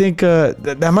yeah, I think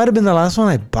that might have been the last one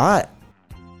I bought.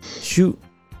 Shoot.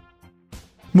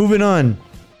 Moving on.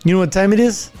 You know what time it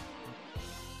is?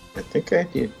 I think I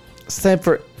do. It's time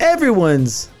for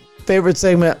everyone's favorite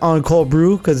segment on Cold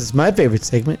Brew, because it's my favorite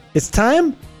segment. It's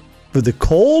time for the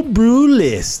Cold Brew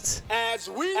List. As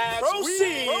we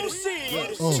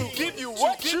proceed to give you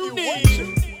what you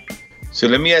need. So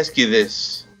let me ask you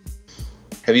this.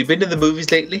 Have you been to the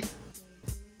movies lately?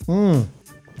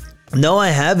 No, I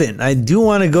haven't. I do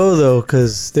want to go, though,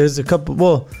 because there's a couple...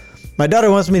 Well, my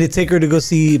daughter wants me to take her to go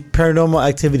see Paranormal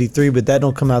Activity 3, but that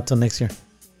don't come out till next year.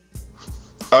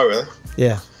 Oh, really?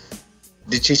 Yeah.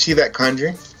 Did she see that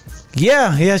Conjuring?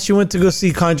 Yeah, she went to go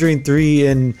see Conjuring 3,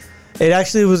 and it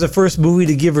actually was the first movie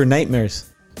to give her nightmares.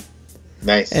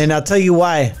 Nice. And I'll tell you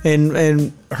why.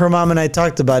 And her mom and I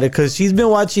talked about it, because she's been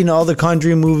watching all the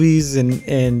Conjuring movies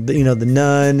and you know, The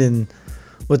Nun and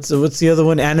what's the other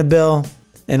one, Annabelle,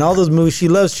 and all those movies. She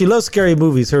loves scary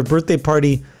movies. Her birthday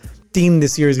party theme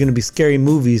this year is going to be scary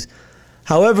movies.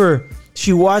 However,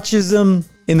 she watches them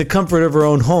in the comfort of her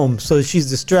own home, so she's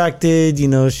distracted. You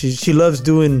know, she loves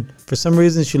doing, for some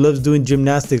reason, she loves doing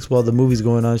gymnastics while the movie's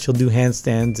going on. She'll do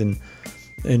handstands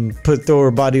and throw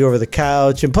her body over the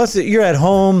couch. And plus, you're at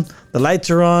home, the lights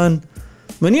are on.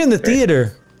 When you're in the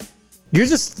theater, you're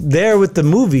just there with the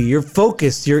movie. You're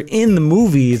focused. You're in the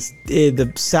movie.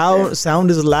 The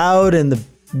sound is loud and the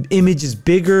image is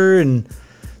bigger. And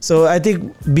so I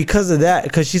think because of that,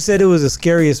 because she said it was the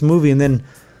scariest movie, and then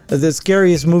the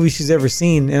scariest movie she's ever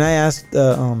seen. And I asked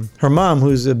her mom,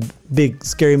 who's a big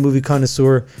scary movie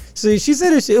connoisseur. So she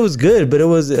said it was good, but it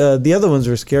was the other ones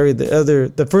were scary.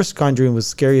 The first Conjuring was the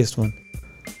scariest one.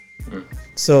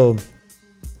 So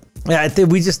yeah, I think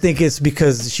we just think it's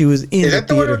because she was in the theater. Is that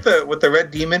the one with the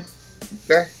red demon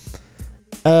guy?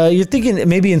 You're thinking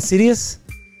maybe Insidious?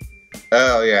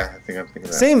 Oh yeah, I think I'm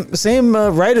thinking that. Same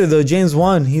writer though, James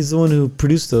Wan. He's the one who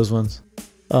produced those ones.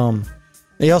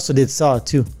 He also did Saw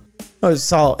too. Oh,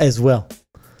 Saw as well.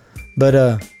 But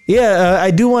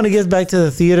I do want to get back to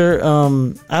the theater.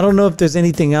 I don't know if there's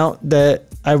anything out that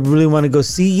I really want to go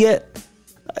see yet.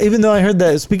 Even though I heard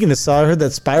that, speaking of Saw, I heard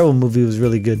that Spiral movie was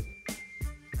really good.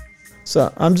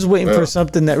 So I'm just waiting for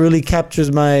something that really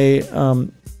captures my what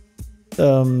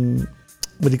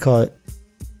do you call it?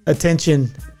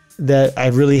 Attention, that I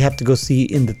really have to go see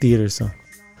in the theater. So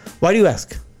why do you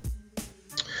ask?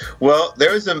 Well,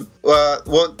 there was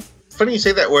funny you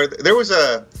say that, where there was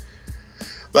an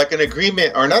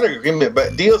agreement, or not an agreement,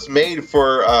 but deals made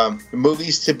for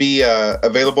movies to be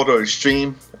available to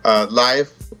stream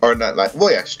live, or not live.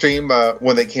 Well, yeah, stream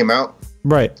when they came out.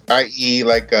 Right. I.e.,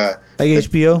 like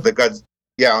HBO.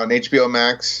 On HBO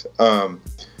Max,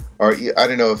 or I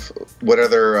don't know if what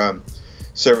other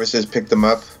services picked them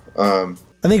up.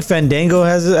 I think Fandango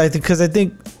has it. I think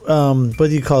what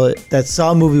do you call it? That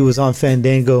Saw movie was on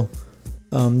Fandango.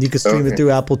 You could stream it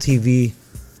through Apple TV,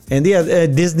 and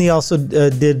Disney also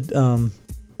did.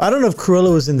 I don't know if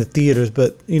Cruella was in the theaters,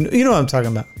 but you know what I'm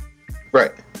talking about.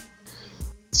 Right.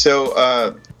 So,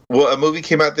 a movie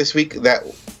came out this week that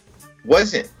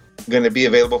wasn't going to be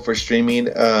available for streaming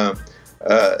the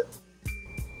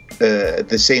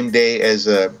same day as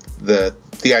the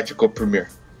theatrical premiere.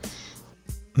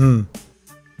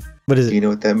 What is it? Do you know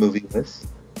what that movie was?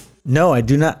 No, I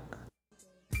do not.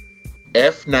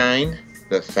 F9: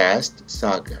 The Fast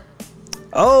Saga.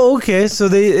 Oh, okay. So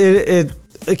it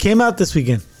came out this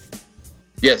weekend.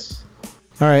 Yes.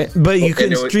 All right, but you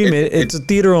couldn't stream it. It's a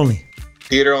theater only.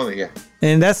 Theater only, yeah.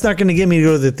 And that's not going to get me to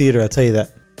go to the theater. I'll tell you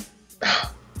that.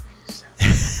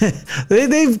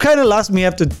 They've kind of lost me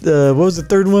after what was the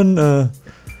third one?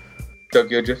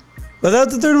 Tokyo Drift. Was that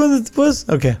the third one that was?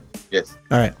 Okay. Yes.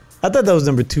 All right. I thought that was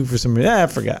number 2 for some reason. I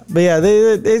forgot. But yeah,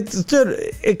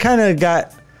 it kind of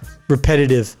got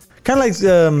repetitive. Kind of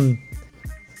like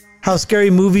how scary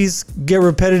movies get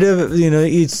repetitive. You know,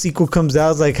 each sequel comes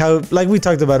out. It's like we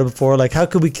talked about it before. Like, how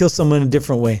could we kill someone a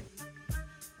different way?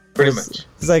 Pretty much.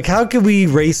 It's like, how could we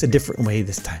race a different way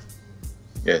this time?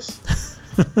 Yes.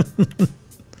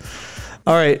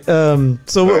 All right.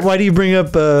 So why do you bring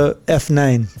up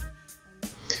F9?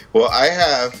 Well, I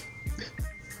have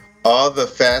all the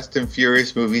Fast and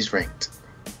Furious movies ranked.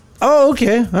 Oh,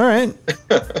 okay. All right.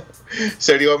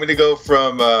 So do you want me to go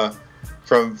from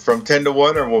 10 to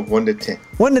 1 or 1 to 10?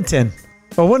 1 to 10.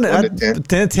 Oh, 1 to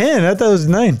 10. 10. I thought it was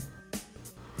 9.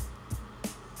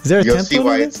 Is there a 10th one? You'll see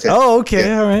why it's 10. Oh, okay.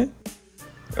 Yeah. All right.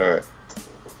 All right.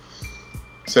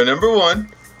 So number 1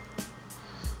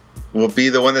 will be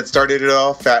the one that started it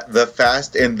all, The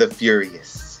Fast and the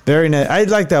Furious. Very nice. I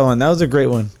like that one. That was a great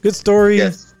one. Good story.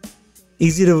 Yes.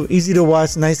 Easy to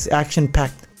watch. Nice action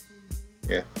packed.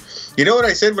 Yeah. You know what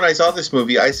I said when I saw this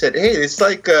movie? I said, "Hey, it's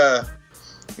like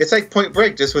Point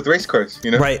Break, just with race cars."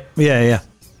 You know? Right. Yeah. Yeah.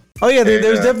 Oh yeah.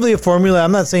 There's definitely a formula.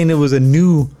 I'm not saying it was a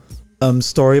new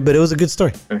story, but it was a good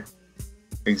story.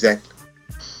 Exactly.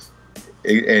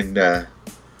 And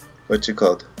what's it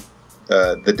called?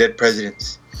 The Dead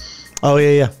Presidents Oh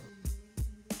yeah.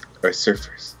 are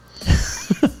surfers.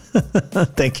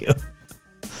 Thank you.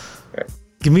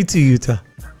 Give me 2, Utah.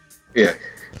 Yeah.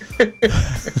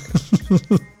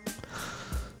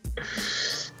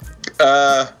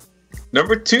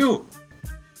 Number 2,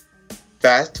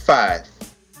 Fast 5.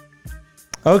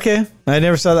 Okay, I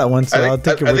never saw that one, so I'll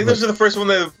take your I word think for this it. was the first one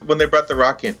when they brought The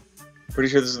Rock in. Pretty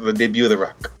sure this is the debut of The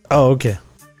Rock. Oh, okay.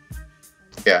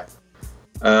 Yeah.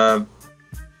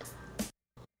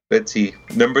 Let's see.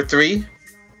 Number 3,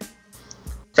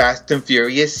 Fast and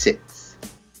Furious 6.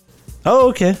 Oh,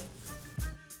 okay.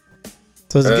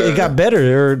 So it got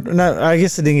better, or not? I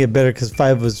guess it didn't get better because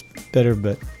 5 was better,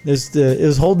 but it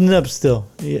was holding up still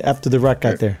after The Rock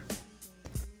got there.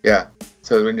 Yeah.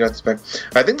 So when you have to spec,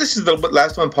 I think this is the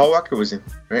last one Paul Walker was in,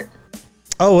 right?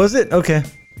 Oh, was it? Okay.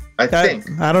 I think.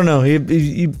 I don't know.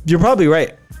 You're probably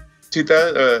right.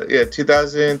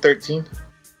 2013.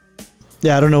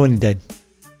 Yeah, I don't know when he died.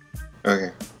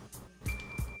 Okay.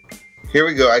 Here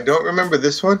we go. I don't remember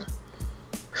this one.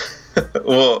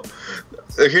 Well,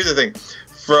 here's the thing.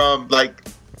 From like,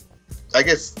 I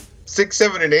guess 6,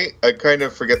 7, and 8, I kind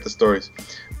of forget the stories.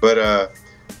 But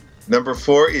number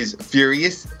 4 is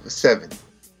Furious 7.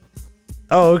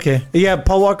 Oh, okay. Yeah,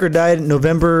 Paul Walker died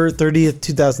November 30th,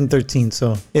 2013.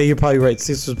 So yeah, you're probably right.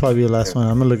 6 was probably the last one.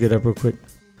 I'm gonna look it up real quick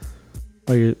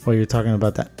while you're talking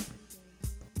about that.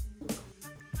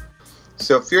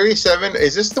 So Furious 7,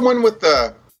 is this the one with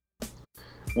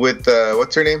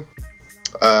what's her name?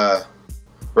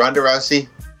 Ronda Rousey,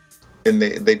 and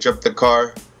they jumped the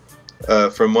car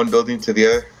from one building to the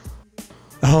other.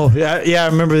 Oh yeah. I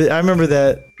remember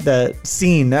that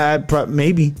scene.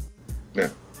 Maybe. Yeah.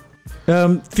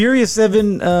 Furious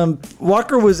 7.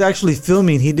 Walker was actually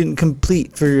filming. He didn't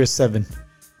complete Furious 7.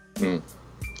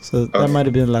 So that might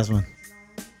have been the last one.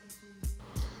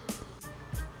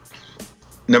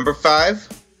 Number 5.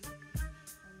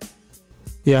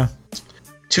 Yeah.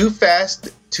 Too Fast,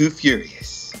 Too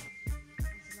Furious.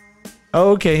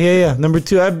 Oh, okay. Yeah. Number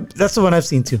 2. That's the one I've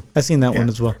seen too. I've seen that one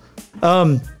as well.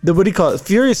 What do you call it?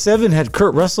 Furious 7 had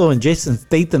Kurt Russell and Jason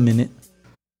Statham in it.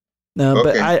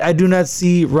 But I do not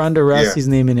see Ronda Rousey's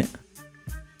name in it.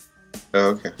 Oh,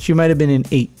 okay. She might have been in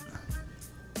 8.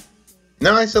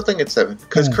 No, I still think it's 7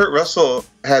 because Kurt Russell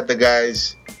had the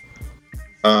guys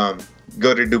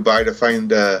go to Dubai to find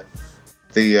the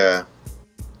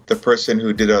person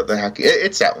who did the hacking.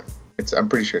 It's that one. I'm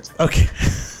pretty sure it's that. Okay.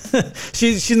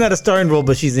 she's not a starring role,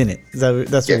 but she's in it.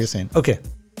 That's what you're saying. Okay.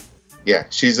 Yeah,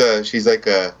 she's like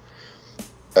a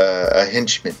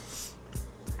henchman.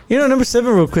 You know, number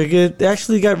 7, real quick. It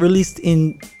actually got released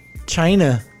in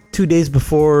China 2 days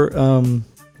before the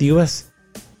U.S.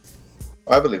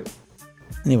 I believe it.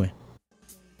 Anyway,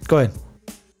 go ahead.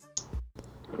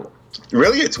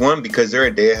 Really, it's 1 because they're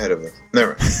a day ahead of us.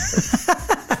 Never.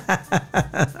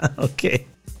 Okay.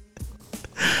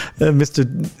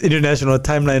 Mr. International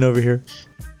Timeline over here.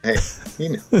 Hey, you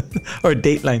know. Or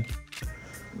Dateline.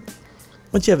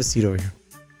 Why don't you have a seat over here?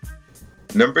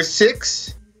 Number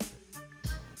 6.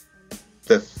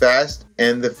 The Fast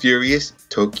and the Furious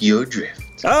Tokyo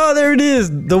Drift. Oh, there it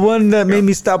is. The one that made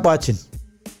me stop watching.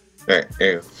 Right,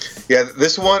 there you go. Yeah,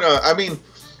 this one, I mean,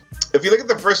 if you look at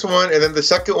the first one, and then the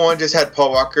second one just had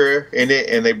Paul Walker in it,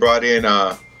 and they brought in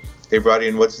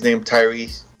what's his name,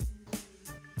 Tyrese.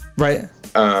 Right.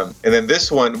 And then this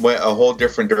one went a whole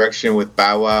different direction with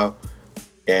Bow Wow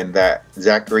and that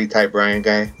Zachary Ty Bryan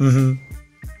guy. Mm-hmm.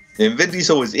 And Vin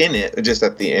Diesel was in it, just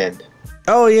at the end.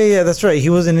 Oh, yeah, that's right. He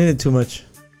wasn't in it too much.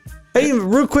 Hey,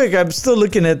 real quick, I'm still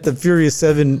looking at the Furious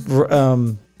 7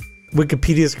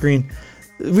 Wikipedia screen.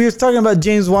 We were talking about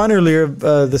James Wan earlier,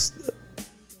 this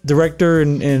director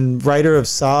and writer of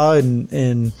Saw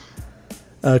and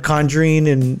Conjuring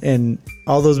and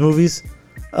all those movies,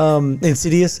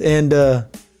 Insidious, and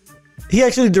he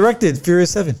actually directed Furious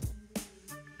 7.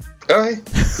 Oh, hey,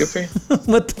 good for you.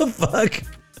 What the fuck?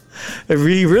 I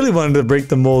really wanted to break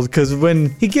the mold because when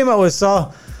he came out with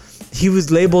Saw, he was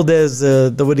labeled as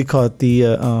the what do you call it,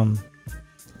 the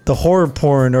horror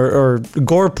porn or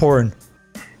gore porn,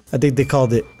 I think they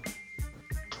called it.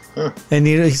 Huh. And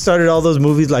he started all those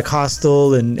movies like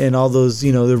Hostel and all those,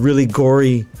 the really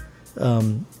gory,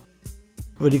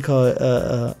 what do you call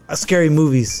it, scary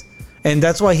movies. And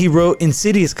that's why he wrote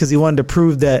Insidious, because he wanted to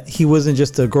prove that he wasn't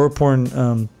just a gore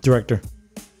porn director.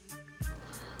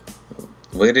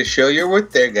 Way to show your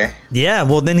worth there, guy. Yeah,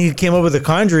 well, then he came up with The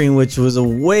Conjuring, which was a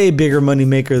way bigger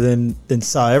moneymaker than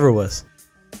Saw ever was.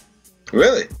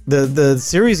 Really? The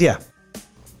series, yeah.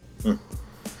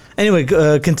 Anyway,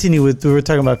 continue with. We were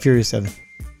talking about Furious 7.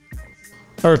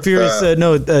 Or Furious,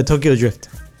 Tokyo Drift.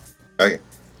 Okay.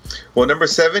 Well, number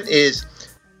 7 is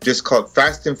just called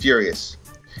Fast and Furious.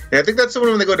 And I think that's the one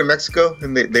when they go to Mexico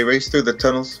and they race through the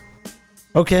tunnels.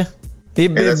 Okay.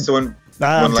 And that's the one.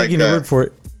 I'm taking your word for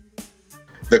it.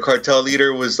 The cartel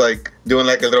leader was like doing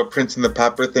like a little Prince and the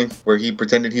Pauper thing where he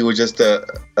pretended he was just a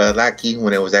lackey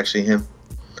when it was actually him.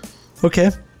 Okay.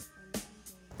 I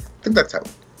think that's how.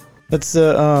 That's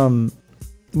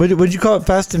what'd you call it?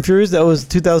 Fast and Furious? That was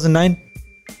 2009.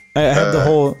 I have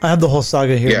the whole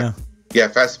saga here now. Yeah,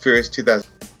 Fast and Furious 2000.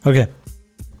 Okay.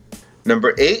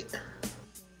 Number 8.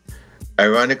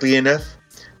 Ironically enough,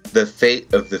 The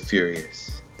Fate of the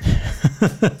Furious.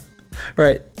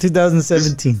 Right,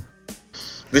 2017.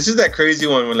 This is that crazy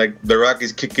one when like The Rock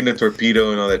is kicking a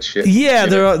torpedo and all that shit. Yeah,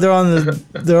 they're on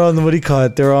the what do you call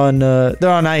it? They're on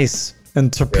ice,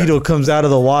 and torpedo comes out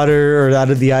of the water or out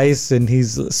of the ice, and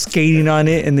he's skating on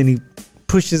it, and then he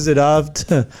pushes it off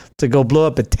to go blow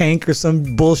up a tank or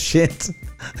some bullshit.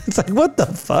 It's like, what the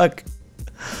fuck?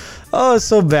 Oh, it's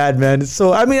so bad, man. It's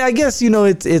so, I mean, I guess,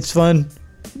 it's fun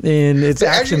and it's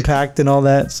action packed and all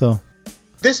that. So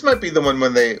this might be the one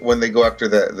when they go after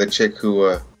the chick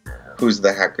who's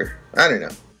the hacker. I don't know.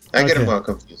 I get them all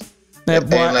confused. Yeah,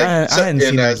 I hadn't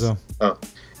seen it, so. Oh,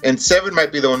 and 7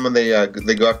 might be the one when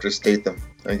they go after Statham.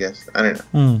 I guess. I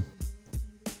don't know.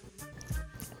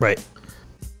 Right.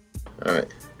 All right.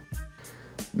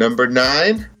 Number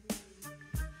 9.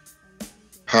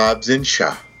 Hobbs and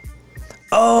Shaw.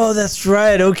 Oh, that's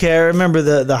right. Okay, I remember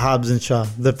the Hobbs and Shaw.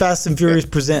 The Fast and Furious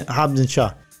present Hobbs and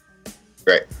Shaw.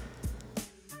 Right.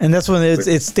 And that's when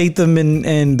it's Statham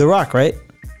and The Rock, right?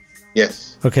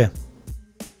 Yes. Okay.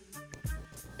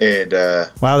 And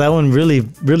wow, that one really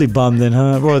bombed then,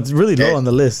 huh? Well, it's really low on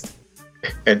the list.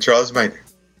 And Charles Minor.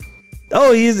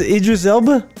 Oh, he's Idris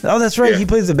Elba? Oh, that's right. Yeah. He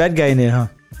plays the bad guy in it, huh?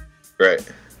 Right.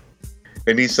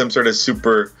 And he's some sort of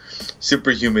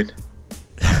superhuman.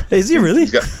 Is he really?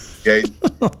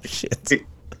 Oh, shit.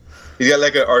 He's got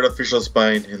like an artificial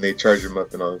spine, and they charge him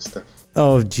up and all this stuff.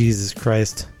 Oh, Jesus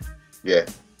Christ. Yeah.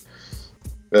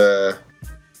 And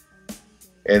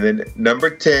then number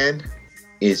 10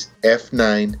 is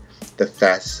F9, The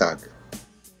Fast Saga.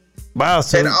 Wow.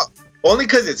 So and, only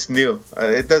because it's new.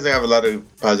 It doesn't have a lot of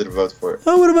positive votes for it.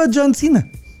 Oh, what about John Cena?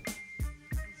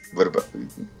 What about...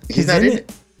 He's not in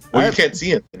it. Well, you can't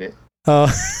see him in it.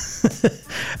 Oh.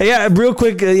 Yeah, real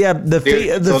quick. The Fate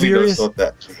of the Furious. No,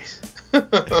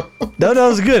 that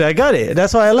was good. I got it.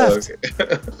 That's why I left.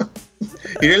 Okay.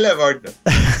 You didn't laugh hard enough.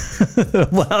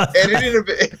 Well, edit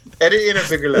in a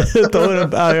bigger laugh.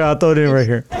 I'll throw it in right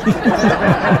here.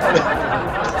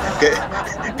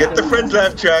 Get the Friends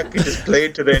laugh track and just play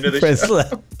it to the end of the Friends show.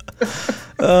 Laugh.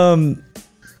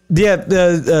 Yeah,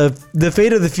 the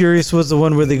Fate of the Furious was the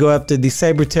one where they go after the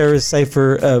cyber terrorist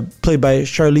Cypher, played by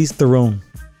Charlize Theron.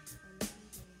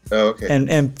 Oh, okay.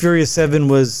 And Furious 7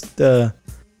 was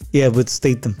with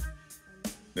Statham.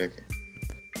 Okay.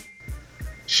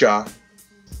 Shaw.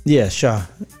 Yeah, Shaw.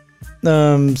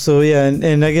 So yeah,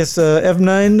 and I guess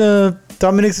F9,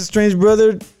 Dominic's estranged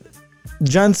brother,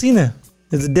 John Cena,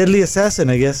 is a deadly assassin,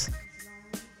 I guess.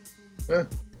 Yeah.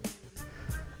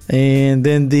 And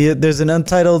then there's an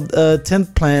untitled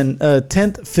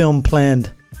 10th film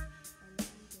planned.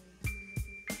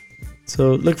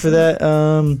 So look for that.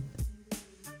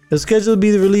 It's scheduled to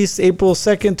be released April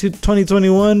 2nd to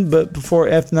 2021, but before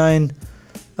F9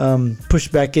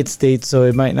 pushed back its date, so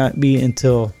it might not be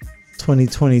until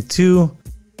 2022.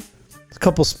 A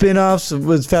couple spin-offs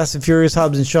with Fast and Furious,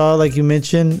 Hobbs and Shaw, like you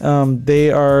mentioned. They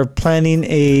are planning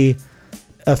a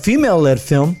female-led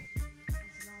film.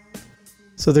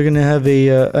 So they're going to have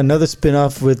another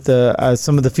spin-off with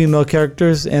some of the female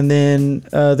characters, and then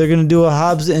they're going to do a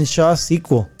Hobbs and Shaw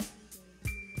sequel.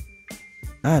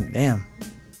 God damn.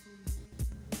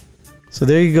 So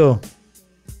there you go.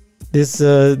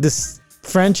 This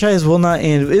franchise will not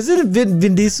end. Isn't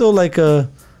Vin Diesel like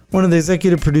one of the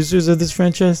executive producers of this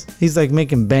franchise? He's like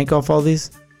making bank off all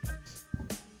these.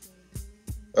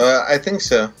 I think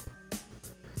so.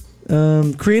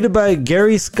 Created by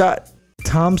Gary Scott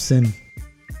Thompson.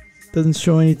 Doesn't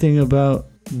show anything about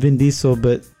Vin Diesel,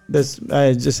 but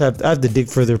I have to dig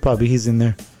further. Probably he's in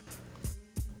there.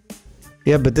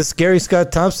 Yeah, but this Gary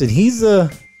Scott Thompson, he's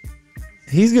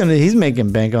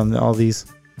making bank on all these.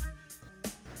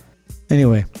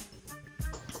 Anyway,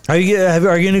 are you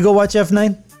gonna go watch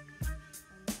F9?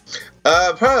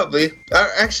 Probably.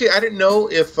 Actually, I didn't know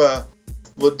if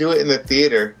we'll do it in the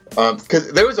theater.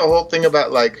 Because there was a whole thing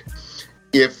about like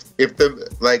if the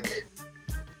like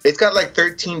it's got like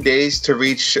 13 days to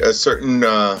reach a certain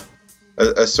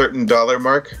a certain dollar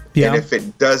mark. Yeah. And if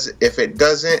it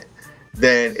doesn't,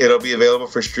 then it'll be available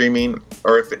for streaming.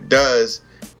 Or if it does,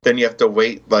 then you have to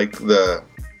wait like the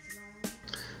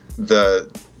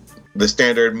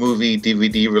standard movie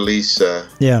DVD release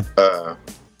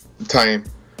time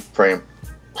frame.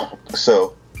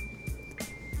 So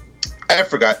I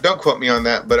forgot. Don't quote me on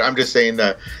that, but I'm just saying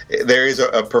that there is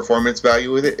a performance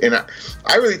value with it, and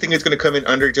I really think it's going to come in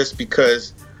under just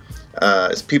because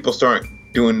people start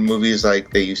doing movies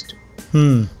like they used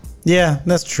to. Yeah,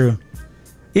 that's true.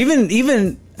 Even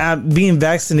being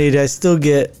vaccinated, I still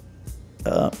get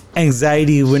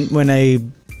anxiety when I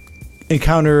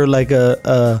encounter like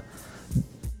a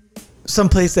some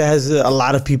place that has a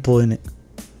lot of people in it.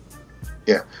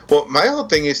 Yeah. Well, my whole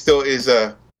thing is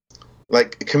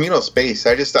like communal space.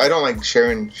 I don't like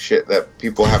sharing shit that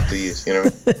people have to use, you know?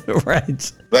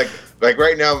 Right. Like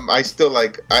right now, I still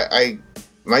like,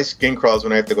 my skin crawls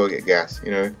when I have to go get gas,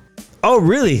 you know? Oh,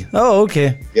 really? Oh,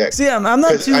 okay. Yeah. See, I'm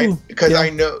not too... Because I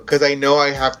know I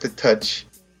have to touch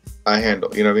a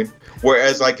handle, you know what I mean?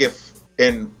 Whereas like you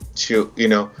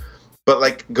know, but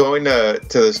like going to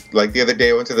like the other day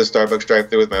I went to the Starbucks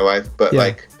drive-thru with my wife, but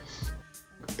like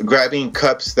grabbing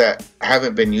cups that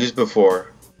haven't been used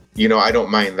before, you know, I don't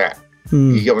mind that.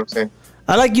 You get what I'm saying?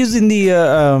 I like using the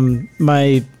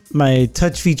my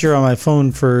touch feature on my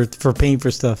phone for paying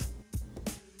for stuff.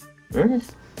 Mm.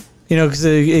 You know, because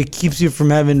it keeps you from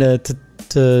having to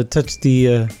touch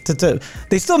the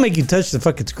they still make you touch the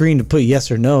fucking screen to put yes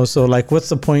or no. So like, what's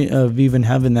the point of even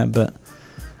having that? But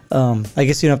I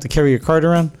guess you don't have to carry your card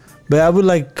around. But I would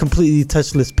like completely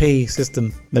touchless pay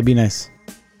system. That'd be nice.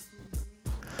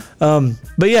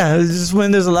 But yeah, it's just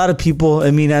when there's a lot of people.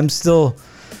 I mean, I'm still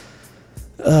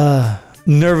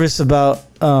nervous about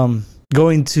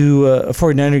going to a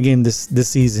 49er game this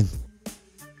season.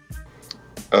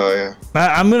 Oh yeah.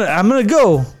 I'm gonna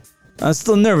go. I'm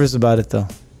still nervous about it though.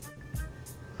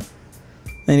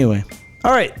 Anyway,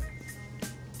 all right.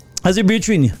 How's your beer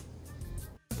treating you?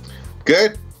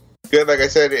 Good. Like I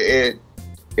said, it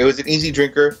was an easy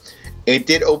drinker. It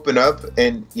did open up,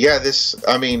 and yeah, this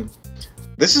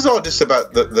is all just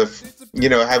about the you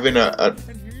know, having a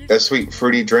sweet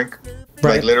fruity drink,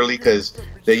 Right. like literally, because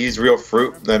they use real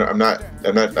fruit. I'm not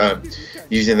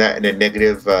using that in a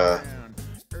negative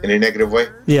way.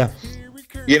 Yeah.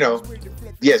 You know,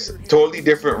 yes, totally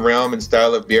different realm and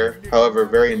style of beer. However,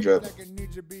 very enjoyable.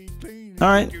 All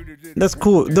right, that's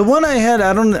cool. The one I had,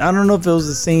 I don't know if it was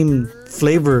the same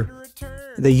flavor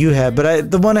that you had, but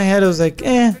the one I had, I was like,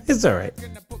 it's all right.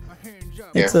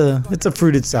 It's a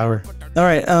fruited sour. All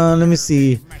right, let me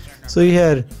see. So you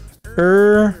had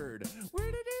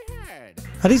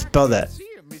how do you spell that?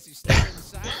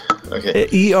 Okay.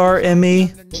 ERMA.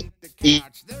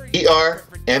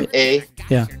 ERMA.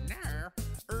 Yeah.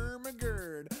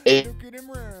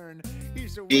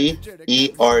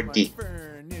 ADERD.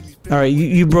 All right,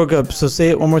 you broke up, so say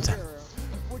it one more time.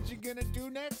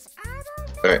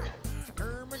 All right.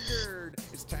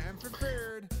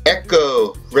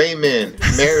 Echo, Raymond,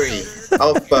 Mary,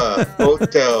 Alpha,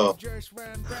 Hotel,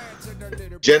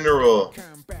 General,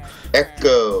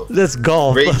 Echo, That's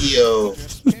golf. Radio,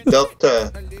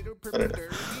 Delta. I don't know.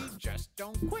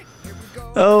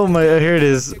 Oh my, here it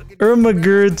is.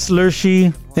 Ermagerd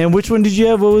Slurshee. And which one did you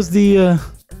have? What was the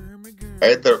I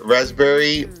had the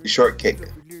raspberry shortcake.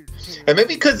 And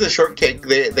maybe because the shortcake,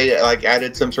 they like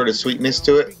added some sort of sweetness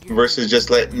to it versus just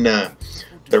letting the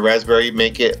raspberry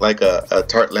make it like a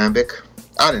tart lambic.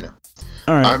 I don't know.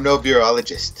 All right. I'm no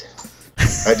beerologist.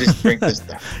 I just drink this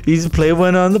stuff. You just play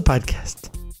one on the podcast.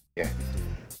 Yeah.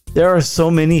 There are so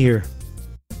many here.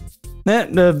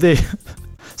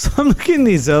 So I'm looking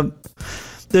these up.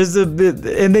 There's a bit,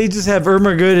 and they just have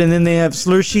Ermagerd, and then they have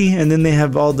Slurshee, and then they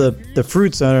have all the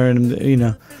fruits on it, and you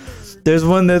know. There's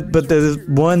one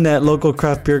that local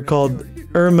craft beer called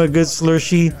Ermagerd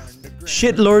Slurshee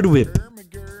Shit Lord Whip.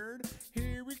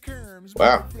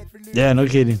 Wow. Yeah, no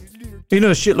kidding. You know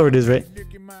what Shit Lord is, right?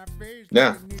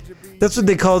 Yeah. That's what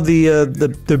they call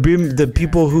the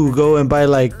people who go and buy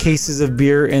like cases of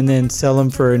beer and then sell them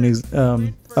for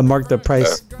a marked up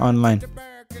price online.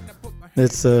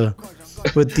 That's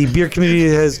what the beer community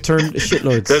has termed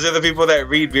shitlords. Those are the people that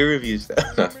read beer reviews.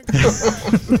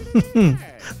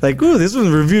 Like, ooh, this one's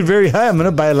reviewed very high. I'm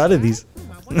gonna buy a lot of these.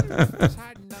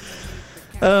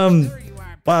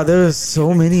 Wow, there's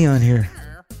so many on here.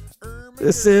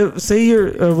 Say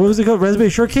your what was it called? Raspberry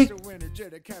shortcake?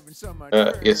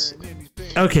 Yes.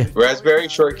 Okay. Raspberry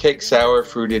shortcake, sour,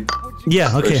 fruited.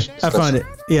 Yeah. Okay. I found it.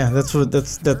 Yeah, that's what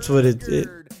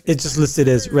it just listed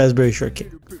as raspberry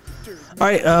shortcake. All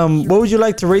right. What would you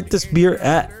like to rate this beer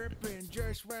at?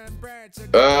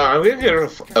 I'm gonna give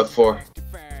it a 4.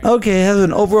 Okay, it has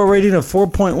an overall rating of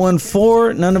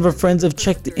 4.14. None of our friends have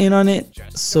checked in on it,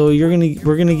 so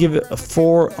we're gonna give it a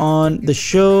 4 on the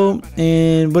show.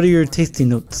 And what are your tasting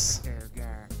notes?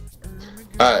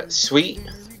 Sweet,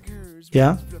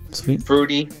 Yeah, sweet,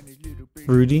 fruity,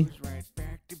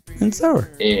 and sour.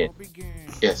 and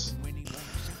yes,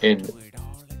 and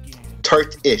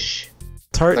tart-ish.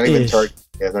 Tart-ish. Not even tart.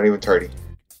 Yeah, not even tarty.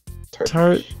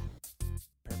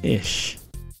 Tart-ish.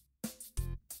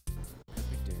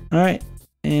 All right,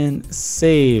 and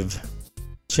save.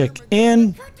 Check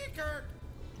in.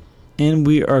 And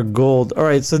we are gold. All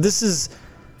right, so this is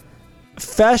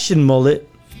Fashion Mullet,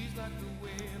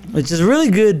 which is really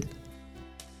good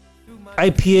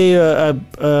IPA.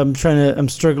 I'm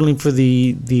struggling for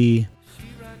the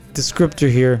descriptor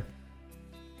here.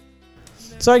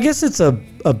 So I guess it's a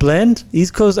blend.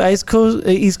 West Coast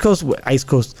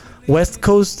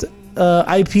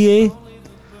IPA.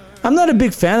 I'm not a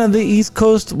big fan of the East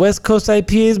Coast, West Coast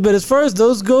IPAs, but as far as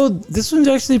those go, this one's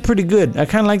actually pretty good. I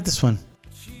kind of like this one.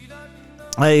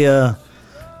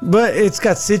 But it's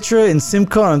got Citra and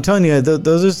Simcoe. I'm telling you,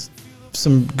 those are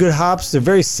some good hops. They're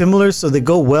very similar, so they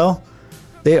go well.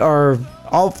 They are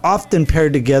often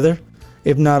paired together,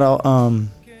 if not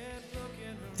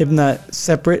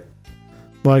separate.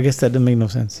 Well, I guess that doesn't make no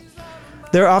sense.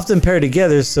 They're often paired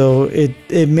together, so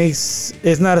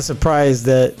it's not a surprise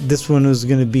that this one was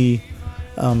going to be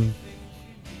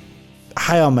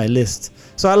high on my list.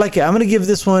 So I like it. I'm going to give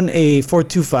this one a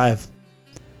 4.25.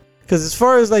 Because as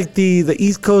far as like the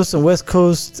East Coast and West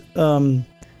Coast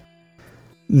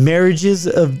marriages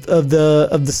of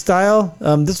the style,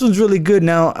 this one's really good.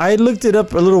 Now, I looked it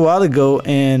up a little while ago,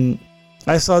 and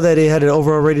I saw that it had an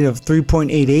overall rating of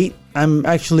 3.88.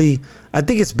 I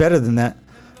think it's better than that.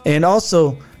 And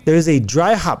also, there's a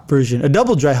dry hop version, a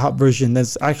double dry hop version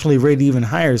that's actually rated even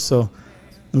higher. So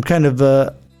I'm kind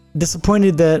of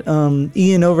disappointed that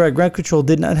Ian over at Grand Control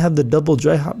did not have the double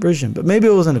dry hop version, but maybe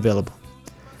it wasn't available.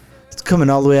 It's coming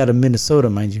all the way out of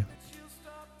Minnesota, mind you.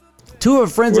 2 of our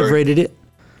friends have rated it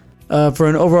for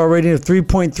an overall rating of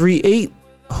 3.38.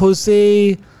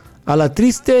 Jose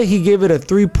Alatriste, he gave it a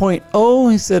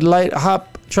 3.0. He said light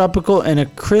hop, tropical, and a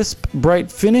crisp,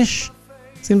 bright finish.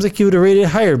 Seems like he would have rated it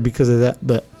higher because of that,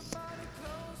 but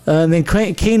and then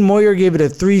Kane Moyer gave it a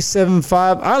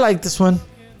 3.75. I like this one.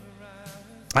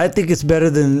 I think it's better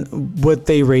than what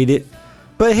they rated.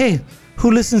 But hey,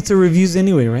 who listens to reviews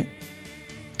anyway, right?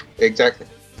 Exactly.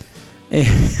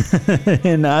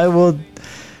 And I will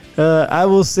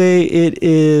say it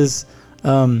is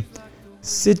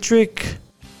citric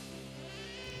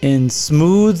and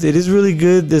smooth. It is really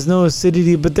good. There's no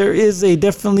acidity, but there is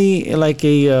definitely like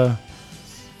a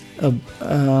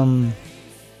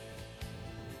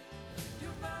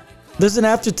there's an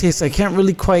aftertaste I can't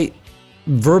really quite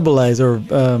verbalize or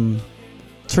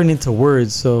turn into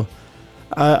words, so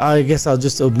I guess I'll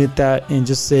just omit that and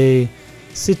just say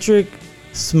citric,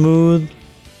 smooth,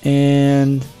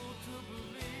 and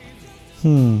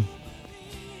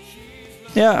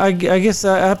yeah, I guess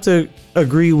I have to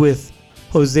agree with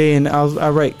Jose, and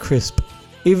I'll write crisp.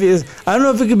 I don't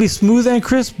know if it could be smooth and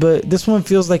crisp, but this one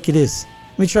feels like it is.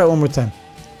 Let me try it one more time.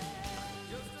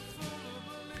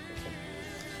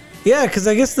 Yeah, because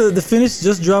I guess the finish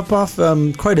just dropped off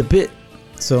quite a bit.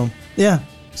 So, yeah.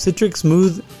 Citric,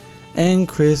 smooth, and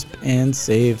crisp, and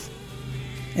save.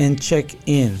 And check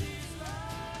in.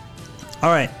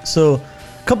 Alright, so a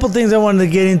couple things I wanted to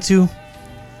get into.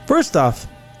 First off,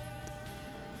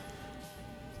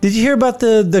 did you hear about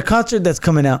the concert that's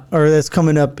coming out, or that's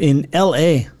coming up in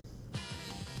LA?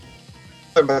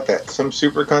 What about that? Some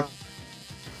super concert?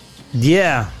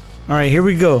 Yeah. All right, here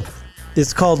we go.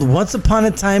 It's called Once Upon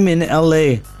a Time in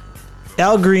LA.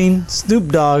 Al Green, Snoop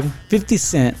Dogg, 50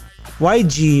 Cent,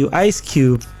 YG, Ice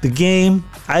Cube, The Game,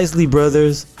 Isley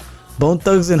Brothers, Bone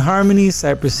Thugs and Harmony,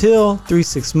 Cypress Hill, 3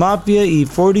 6 Mafia,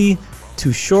 E40,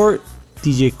 Too Short,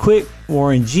 DJ Quick,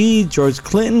 Warren G, George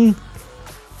Clinton,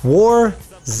 War,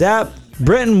 Zap,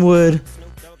 Bretton Wood,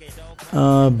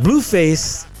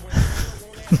 Blueface,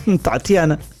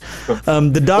 Tatiana,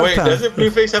 the Dog Wait, Pound. doesn't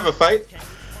Blueface have a fight?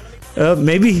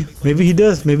 Maybe he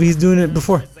does. Maybe he's doing it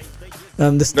before.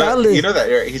 The stylist. No, you know that,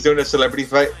 right? He's doing a celebrity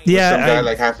fight. Yeah, with some guy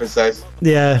like half his size.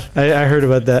 Yeah, I heard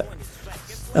about that.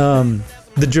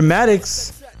 The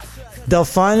Dramatics,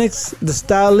 Delphonics, the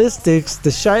Stylistics,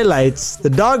 the Shy Lights, the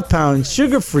Dog Pound,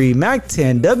 Sugar Free, Mac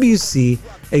 10, WC,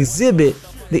 Exhibit,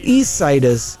 the East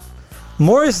Siders,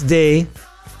 Morris Day.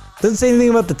 Doesn't say anything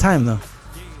about the time though.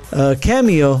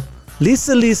 Cameo,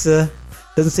 Lisa,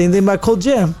 doesn't say anything about Cold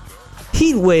Jam,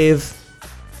 Heat Wave,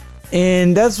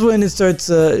 And that's when it starts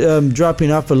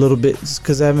dropping off a little bit. Just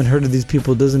because I haven't heard of these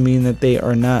people doesn't mean that they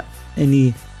are not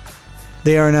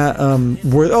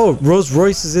worth. Oh, Rolls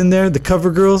Royce is in there. The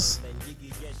Cover Girls.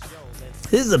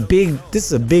 This is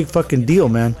a big fucking deal,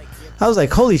 man. I was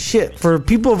like, holy shit! For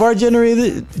people of our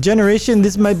generation,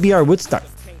 this might be our Woodstock.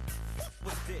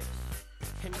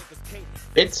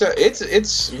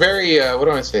 It's very what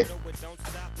do I say?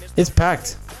 It's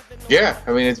packed. Yeah,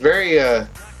 I mean it's very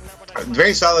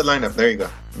solid lineup. There you go.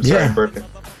 I'm sorry, I'm burping.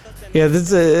 Yeah,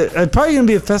 this is probably gonna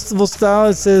be a festival style.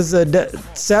 It says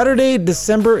Saturday,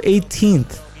 December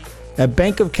 18th, at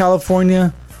Bank of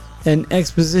California and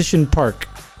Exposition Park.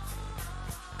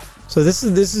 So this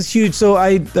is huge. So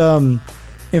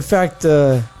in fact,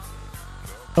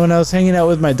 when I was hanging out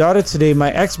with my daughter today,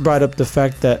 my ex brought up the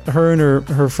fact that her and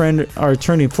her friend are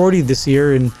turning 40 this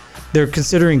year, and they're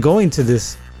considering going to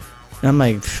this. And I'm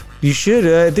like, you should.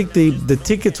 I think the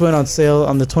tickets went on sale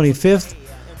on the 25th.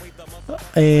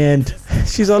 And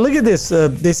she's all, look at this.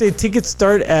 They say tickets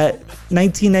start at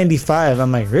 $19.95.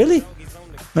 I'm like, really?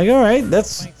 I'm like, all right, that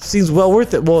seems well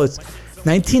worth it. Well, it's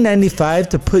 $19.95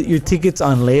 to put your tickets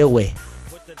on layaway.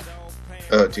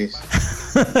 Oh, jeez.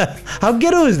 How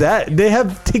ghetto is that? They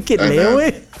have ticket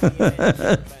layaway?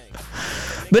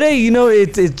 But hey,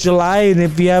 it's July, and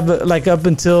if you have like up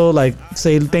until like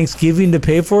say Thanksgiving to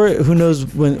pay for it, who knows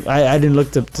when? I didn't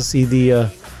look to see the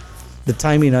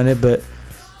timing on it, but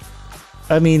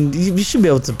I mean, you should be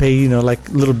able to pay, like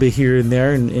a little bit here and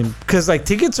there, and because like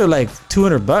tickets are like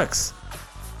 $200.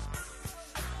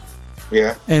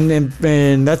 Yeah. And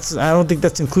that's, I don't think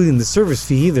that's including the service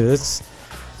fee either.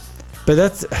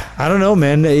 But I don't know,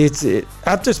 man.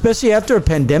 Especially after a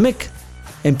pandemic,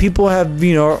 and people have,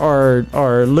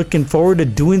 are looking forward to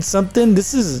doing something.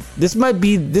 This might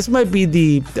be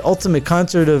the ultimate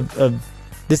concert of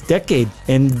this decade,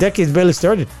 and the decade's barely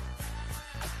started.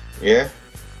 Yeah.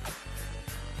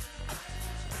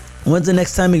 When's the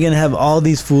next time you're gonna have all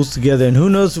these fools together? And who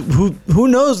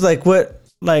knows like what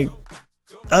like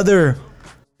other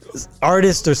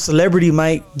artist or celebrity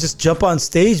might just jump on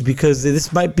stage, because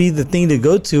this might be the thing to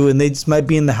go to, and they just might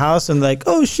be in the house and like,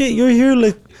 oh shit, you're here,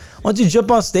 like why don't you jump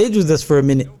on stage with us for a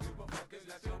minute?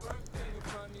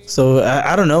 So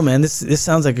I don't know, man. This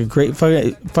sounds like a great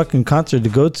fucking concert to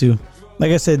go to.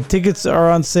 Like I said, tickets are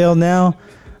on sale now.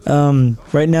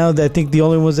 Right now, I think the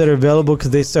only ones that are available,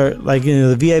 because they start like,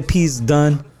 the VIP's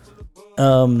done.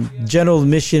 General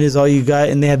admission is all you got,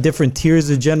 and they have different tiers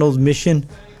of general admission.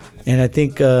 And I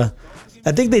think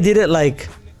they did it like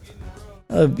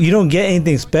you don't get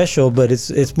anything special, but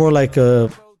it's more like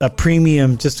a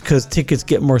premium, just because tickets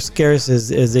get more scarce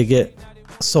as they get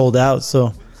sold out.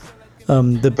 So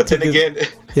but then again,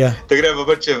 yeah, they're gonna have a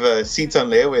bunch of seats on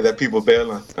layaway that people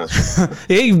bail on.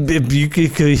 Hey,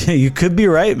 you could be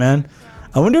right, man.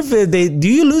 I wonder if do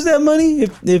you lose that money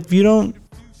if you don't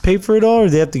pay for it all, or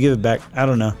they have to give it back? I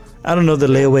don't know. I don't know the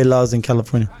layaway laws in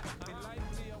California.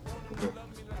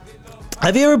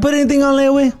 Have you ever put anything on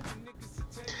layaway?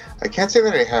 I can't say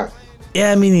that I have.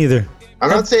 Yeah, me neither. I'm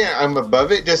not saying I'm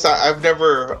above it. Just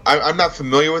I'm not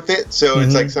familiar with it, so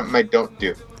it's like something I don't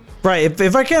do. Right.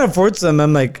 If I can't afford some,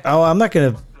 I'm like, oh, I'm not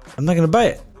gonna buy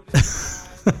it.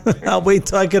 I'll wait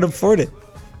till I can afford it.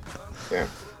 Yeah.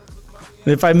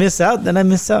 If I miss out, then I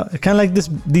miss out. Kind of like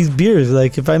these beers.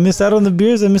 Like if I miss out on the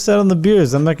beers, I miss out on the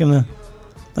beers. I'm not gonna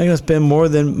spend more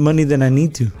money than I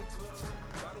need to.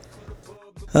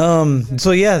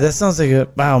 So yeah, that sounds like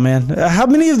wow, man. How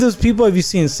many of those people have you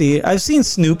seen? See, I've seen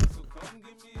Snoop.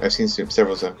 I've seen Snoop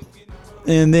several times.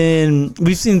 And then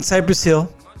we've seen Cypress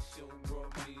Hill.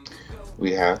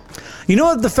 We have. You know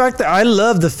what? I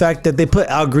love the fact that they put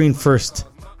Al Green first.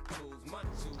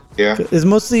 Yeah. It's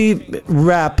mostly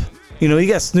rap. You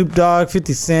got Snoop Dogg,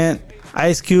 50 Cent,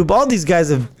 Ice Cube. All these guys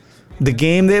have the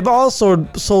game. They've all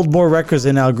sold more records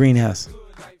than Al Green has.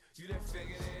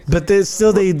 But they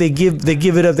give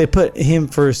it up. They put him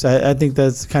first. I think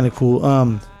that's kind of cool.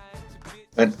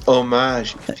 An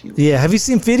homage. Yeah. Have you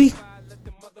seen 50?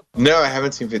 No, I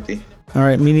haven't seen 50. All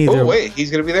right, me neither. Oh wait,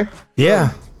 he's gonna be there?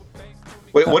 Yeah.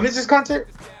 Wait, when is this concert?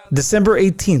 December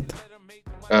 18th.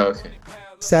 Oh, okay.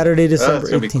 Saturday, December 18th. That's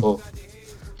gonna be cool.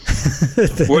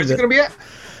 Where's it gonna be at?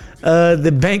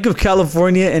 The Bank of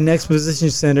California and Exposition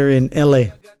Center in LA.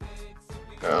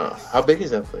 How big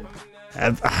is that place?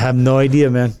 I have no idea,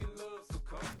 man.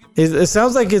 It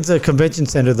sounds like it's a convention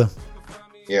center, though.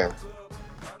 Yeah.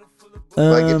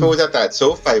 Like if it was at that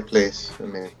SoFi place, I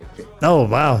mean. Oh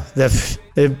wow,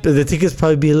 the tickets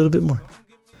probably be a little bit more.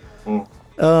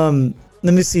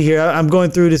 Let me see here. I'm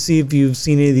going through to see if you've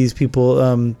seen any of these people.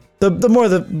 The more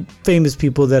the famous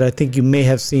people that I think you may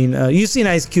have seen. You've seen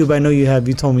Ice Cube. I know you have.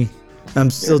 You told me. I'm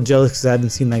still jealous because I haven't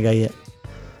seen that guy yet.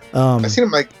 I seen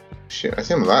him like shit. I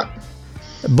seen him a lot.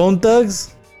 Bone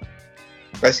Thugs.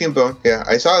 I seen Bone. Yeah,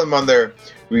 I saw them on their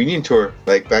reunion tour,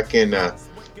 like back in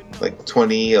like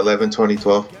 2011,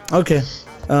 2012. Okay.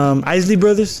 Isley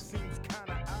Brothers.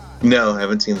 No, I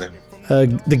haven't seen them.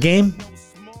 The Game.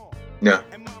 No,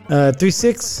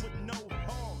 3-6.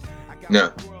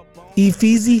 no.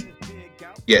 Efeezy.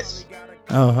 Yes,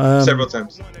 Oh, several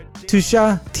times.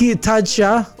 Tusha. Todd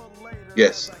Shaw.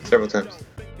 Yes, several times.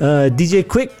 DJ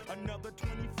Quick.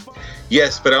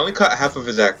 Yes, but I only caught half of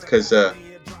his act because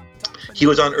he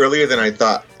was on earlier than I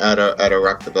thought at a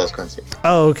Rock the Bells concert.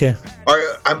 Oh, okay. Or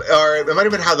it might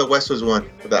have been How the West Was Won,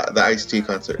 the Ice-T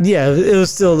concert. Yeah, it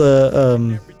was still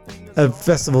a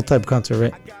festival type concert,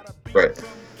 right?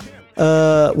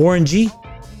 Right. Warren G.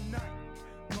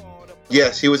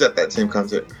 Yes, he was at that same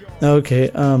concert. Okay.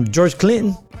 George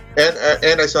Clinton.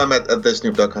 And I saw him at the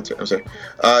Snoop Dogg concert. I'm sorry.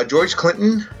 George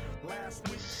Clinton?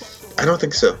 I don't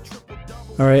think so.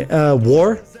 All right.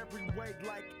 War.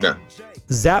 No.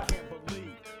 Zap.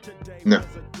 No.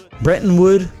 Bretton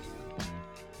Wood.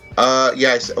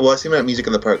 Yeah, I see him at Music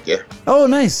in the Park, yeah. Oh,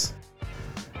 nice.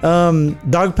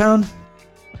 Dog Pound.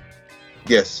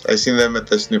 Yes, I seen them at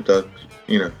the Snoop Dogg,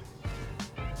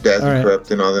 Daz and Corrupt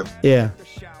and all them. Yeah.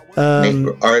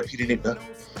 R.I.P. to Nate Dogg.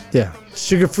 Yeah.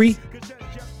 Sugar Free.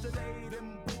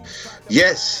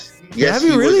 Yes, Have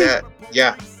you he really? was at.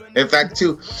 Yeah. In fact,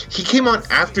 too, he came on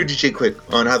after DJ Quick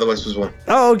on How the West Was Won.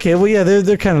 Oh, okay. Well, yeah,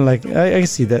 they're kind of like I can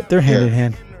see that they're hand in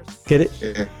hand. Get it?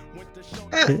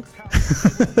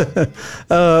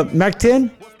 Yeah. Mac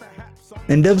 10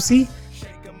 and Dub C.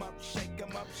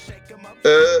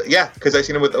 Yeah, because I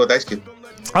seen him with Ice Cube.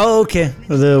 Oh, okay.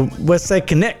 The West Side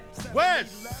Connect.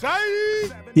 West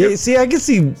Side. Yeah, see, I can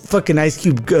see fucking Ice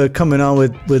Cube coming on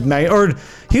with Mac, or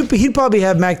he'd probably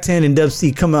have Mac 10 and Dub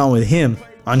C come on with him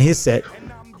on his set.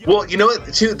 Well, you know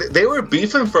what? Too, they were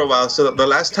beefing for a while. So the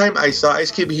last time I saw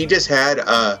Ice Cube, he just had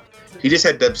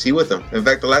Dub C with him. In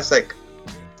fact, the last like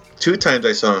 2 times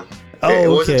I saw him. It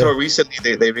wasn't until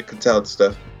recently they reconciled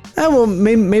stuff. Well,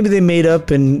 maybe they made up,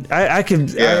 and I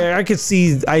could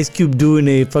see Ice Cube doing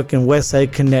a fucking West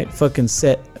Side Connect fucking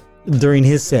set during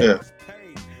his set. Yeah.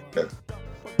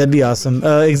 That'd be awesome.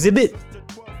 Exhibit.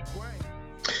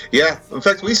 Yeah. In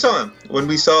fact, we saw him when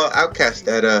we saw Outkast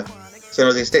at San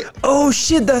Jose State. Oh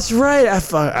shit, that's right. I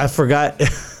forgot.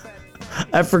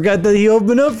 I forgot that he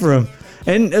opened up for him.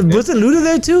 And wasn't Luda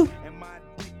there too?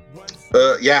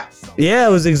 Yeah. Yeah,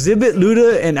 it was Exhibit,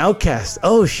 Luda, and Outkast.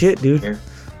 Oh shit, dude. Yeah.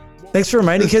 Thanks for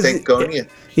reminding me.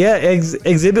 Yeah,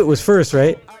 Exhibit was first,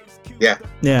 right? Yeah.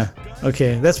 Yeah.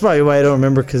 Okay, that's probably why I don't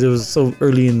remember, because it was so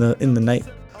early in the night.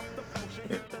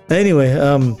 Anyway,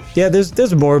 yeah,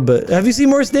 there's more, but have you seen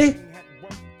Morris Day?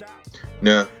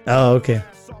 No. Oh, okay.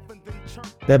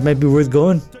 That might be worth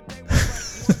going.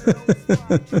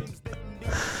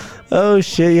 Oh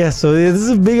shit, yeah. So yeah, this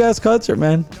is a big ass concert,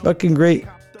 man. Fucking great.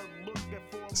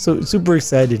 So super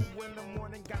excited.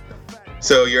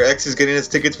 So your ex is getting us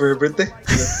tickets for her birthday?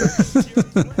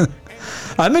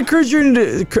 I'm encouraging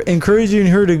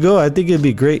her to go. I think it'd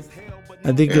be great.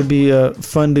 I think it'd be a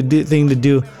fun thing to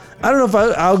do. I don't know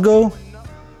if I'll go.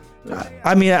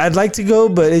 I mean, I'd like to go,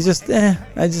 but it's just,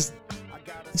 it's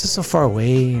just so far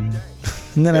away, and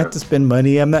then I have to spend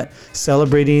money. I'm not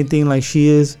celebrating anything like she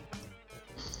is.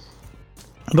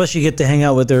 Plus, you get to hang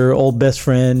out with her old best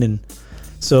friend, and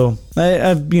so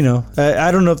I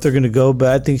don't know if they're gonna go, but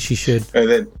I think she should. And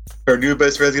then her new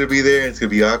best friend's gonna be there, and it's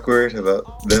gonna be awkward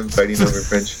about them fighting over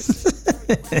friendship.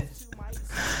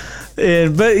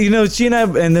 But she and I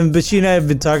have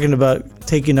been talking about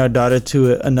taking our daughter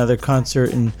to another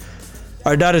concert, and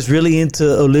our daughter's really into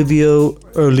Olivia.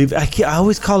 I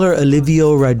always call her Olivia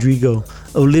Rodrigo.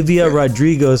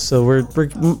 So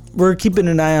we're keeping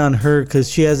an eye on her because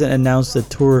she hasn't announced a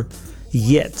tour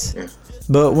yet. Yeah.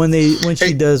 But when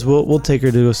she does, we'll take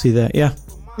her to go see that. Yeah.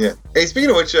 Yeah. Hey,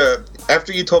 speaking of which,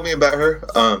 after you told me about her,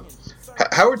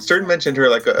 Howard Stern mentioned her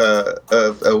like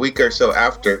a week or so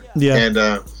after. Yeah. And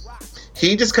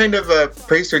he just kind of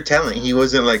praised her talent. He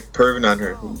wasn't like perving on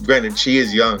her. Granted, she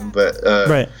is young, but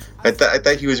right. I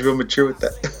thought he was real mature with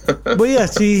that. Well, yeah,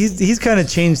 he's kind of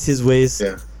changed his ways.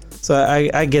 Yeah. So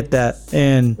I get that,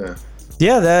 and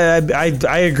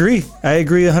I agree. I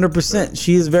agree 100%.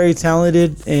 She is very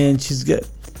talented, and she's good.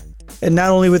 And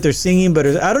not only with her singing, but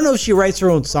I don't know if she writes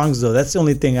her own songs though. That's the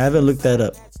only thing. I haven't looked that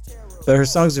up. But her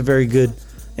songs are very good,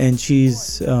 and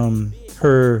she's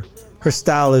her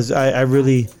style is I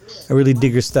really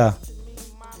dig her style.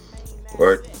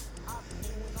 Word.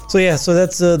 So yeah, so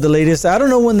that's the latest. I don't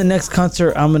know when the next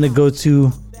concert I'm gonna go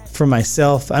to for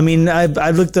myself. I mean, I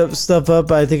looked up stuff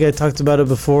up. I think I talked about it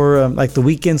before. Like the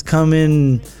weekend's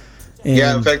coming. And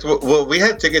yeah, in fact, well, we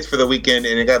had tickets for the weekend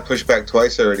and it got pushed back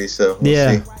twice already. So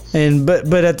we'll see. And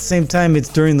but at the same time, it's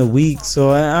during the week,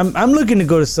 so I'm looking to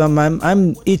go to some.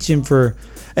 I'm itching for.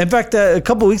 In fact, a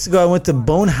couple weeks ago, I went to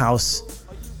Bone House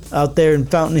out there in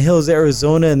Fountain Hills,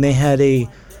 Arizona, and they had a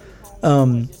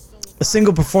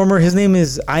single performer. His name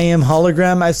is I Am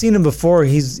Hologram. I've seen him before.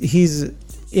 He's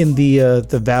in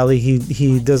the Valley.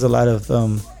 He does a lot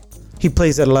of he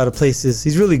plays at a lot of places.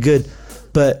 He's really good,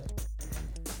 but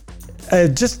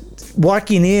just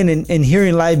walking in and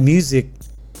hearing live music,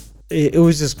 it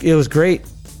was great.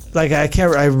 Like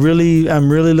I'm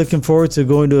really looking forward to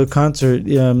going to a concert,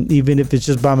 even if it's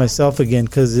just by myself again,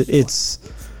 because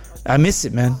I miss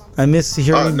it, man. I miss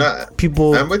hearing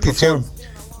people I'm with perform. You too.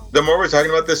 The more we're talking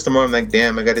about this, the more I'm like,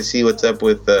 damn, I got to see what's up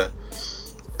with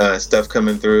stuff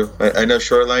coming through. I know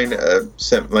Shoreline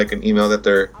sent like an email that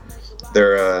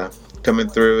they're coming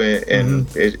through, and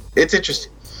it's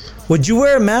interesting. Would you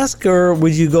wear a mask or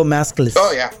would you go maskless?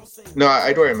 Oh yeah, no,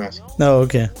 I'd wear a mask. Oh,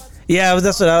 okay. Yeah,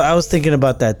 that's what I was thinking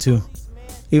about that too.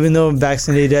 Even though I'm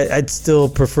vaccinated, I'd still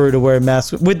prefer to wear a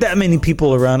mask with that many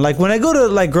people around. Like when I go to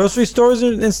like grocery stores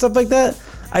and stuff like that,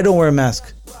 I don't wear a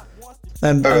mask.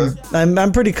 I'm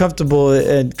pretty comfortable,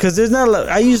 because there's not a lot.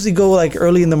 I usually go like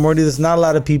early in the morning. There's not a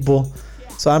lot of people,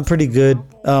 so I'm pretty good.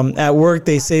 At work,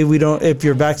 they say if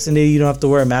you're vaccinated, you don't have to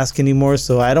wear a mask anymore.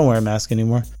 So I don't wear a mask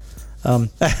anymore.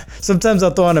 Sometimes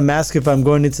I'll throw on a mask if I'm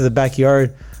going into the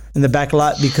backyard, in the back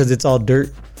lot, because it's all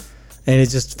dirt and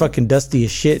it's just fucking dusty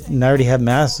as shit. And I already have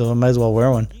masks, so I might as well wear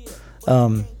one.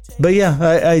 But yeah,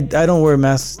 I don't wear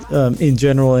masks in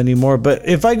general anymore. But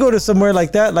if I go to somewhere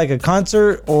like that, like a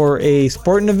concert or a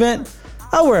sporting event,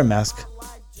 I'll wear a mask.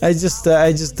 I just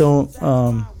don't.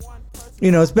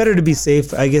 It's better to be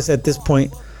safe, I guess, at this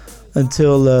point,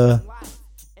 until the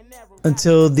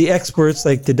experts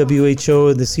like the WHO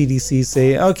and the CDC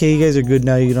say, okay, you guys are good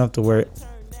now, you don't have to wear it.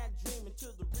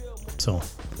 So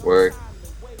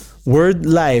word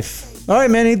life. All right,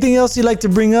 man, anything else you'd like to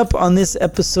bring up on this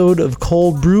episode of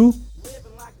Cold Brew?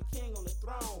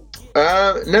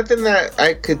 Nothing that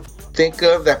I could think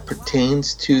of that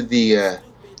pertains to the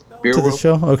beer to world. The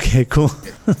show. Okay, cool.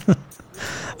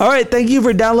 All right, thank you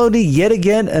for downloading yet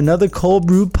again another Cold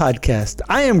Brew podcast.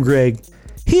 I am Greg.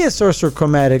 He is Sorcerer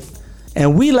Chromatic,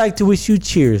 and we like to wish you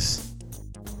cheers.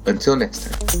 Until next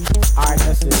time. All right,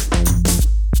 that's it.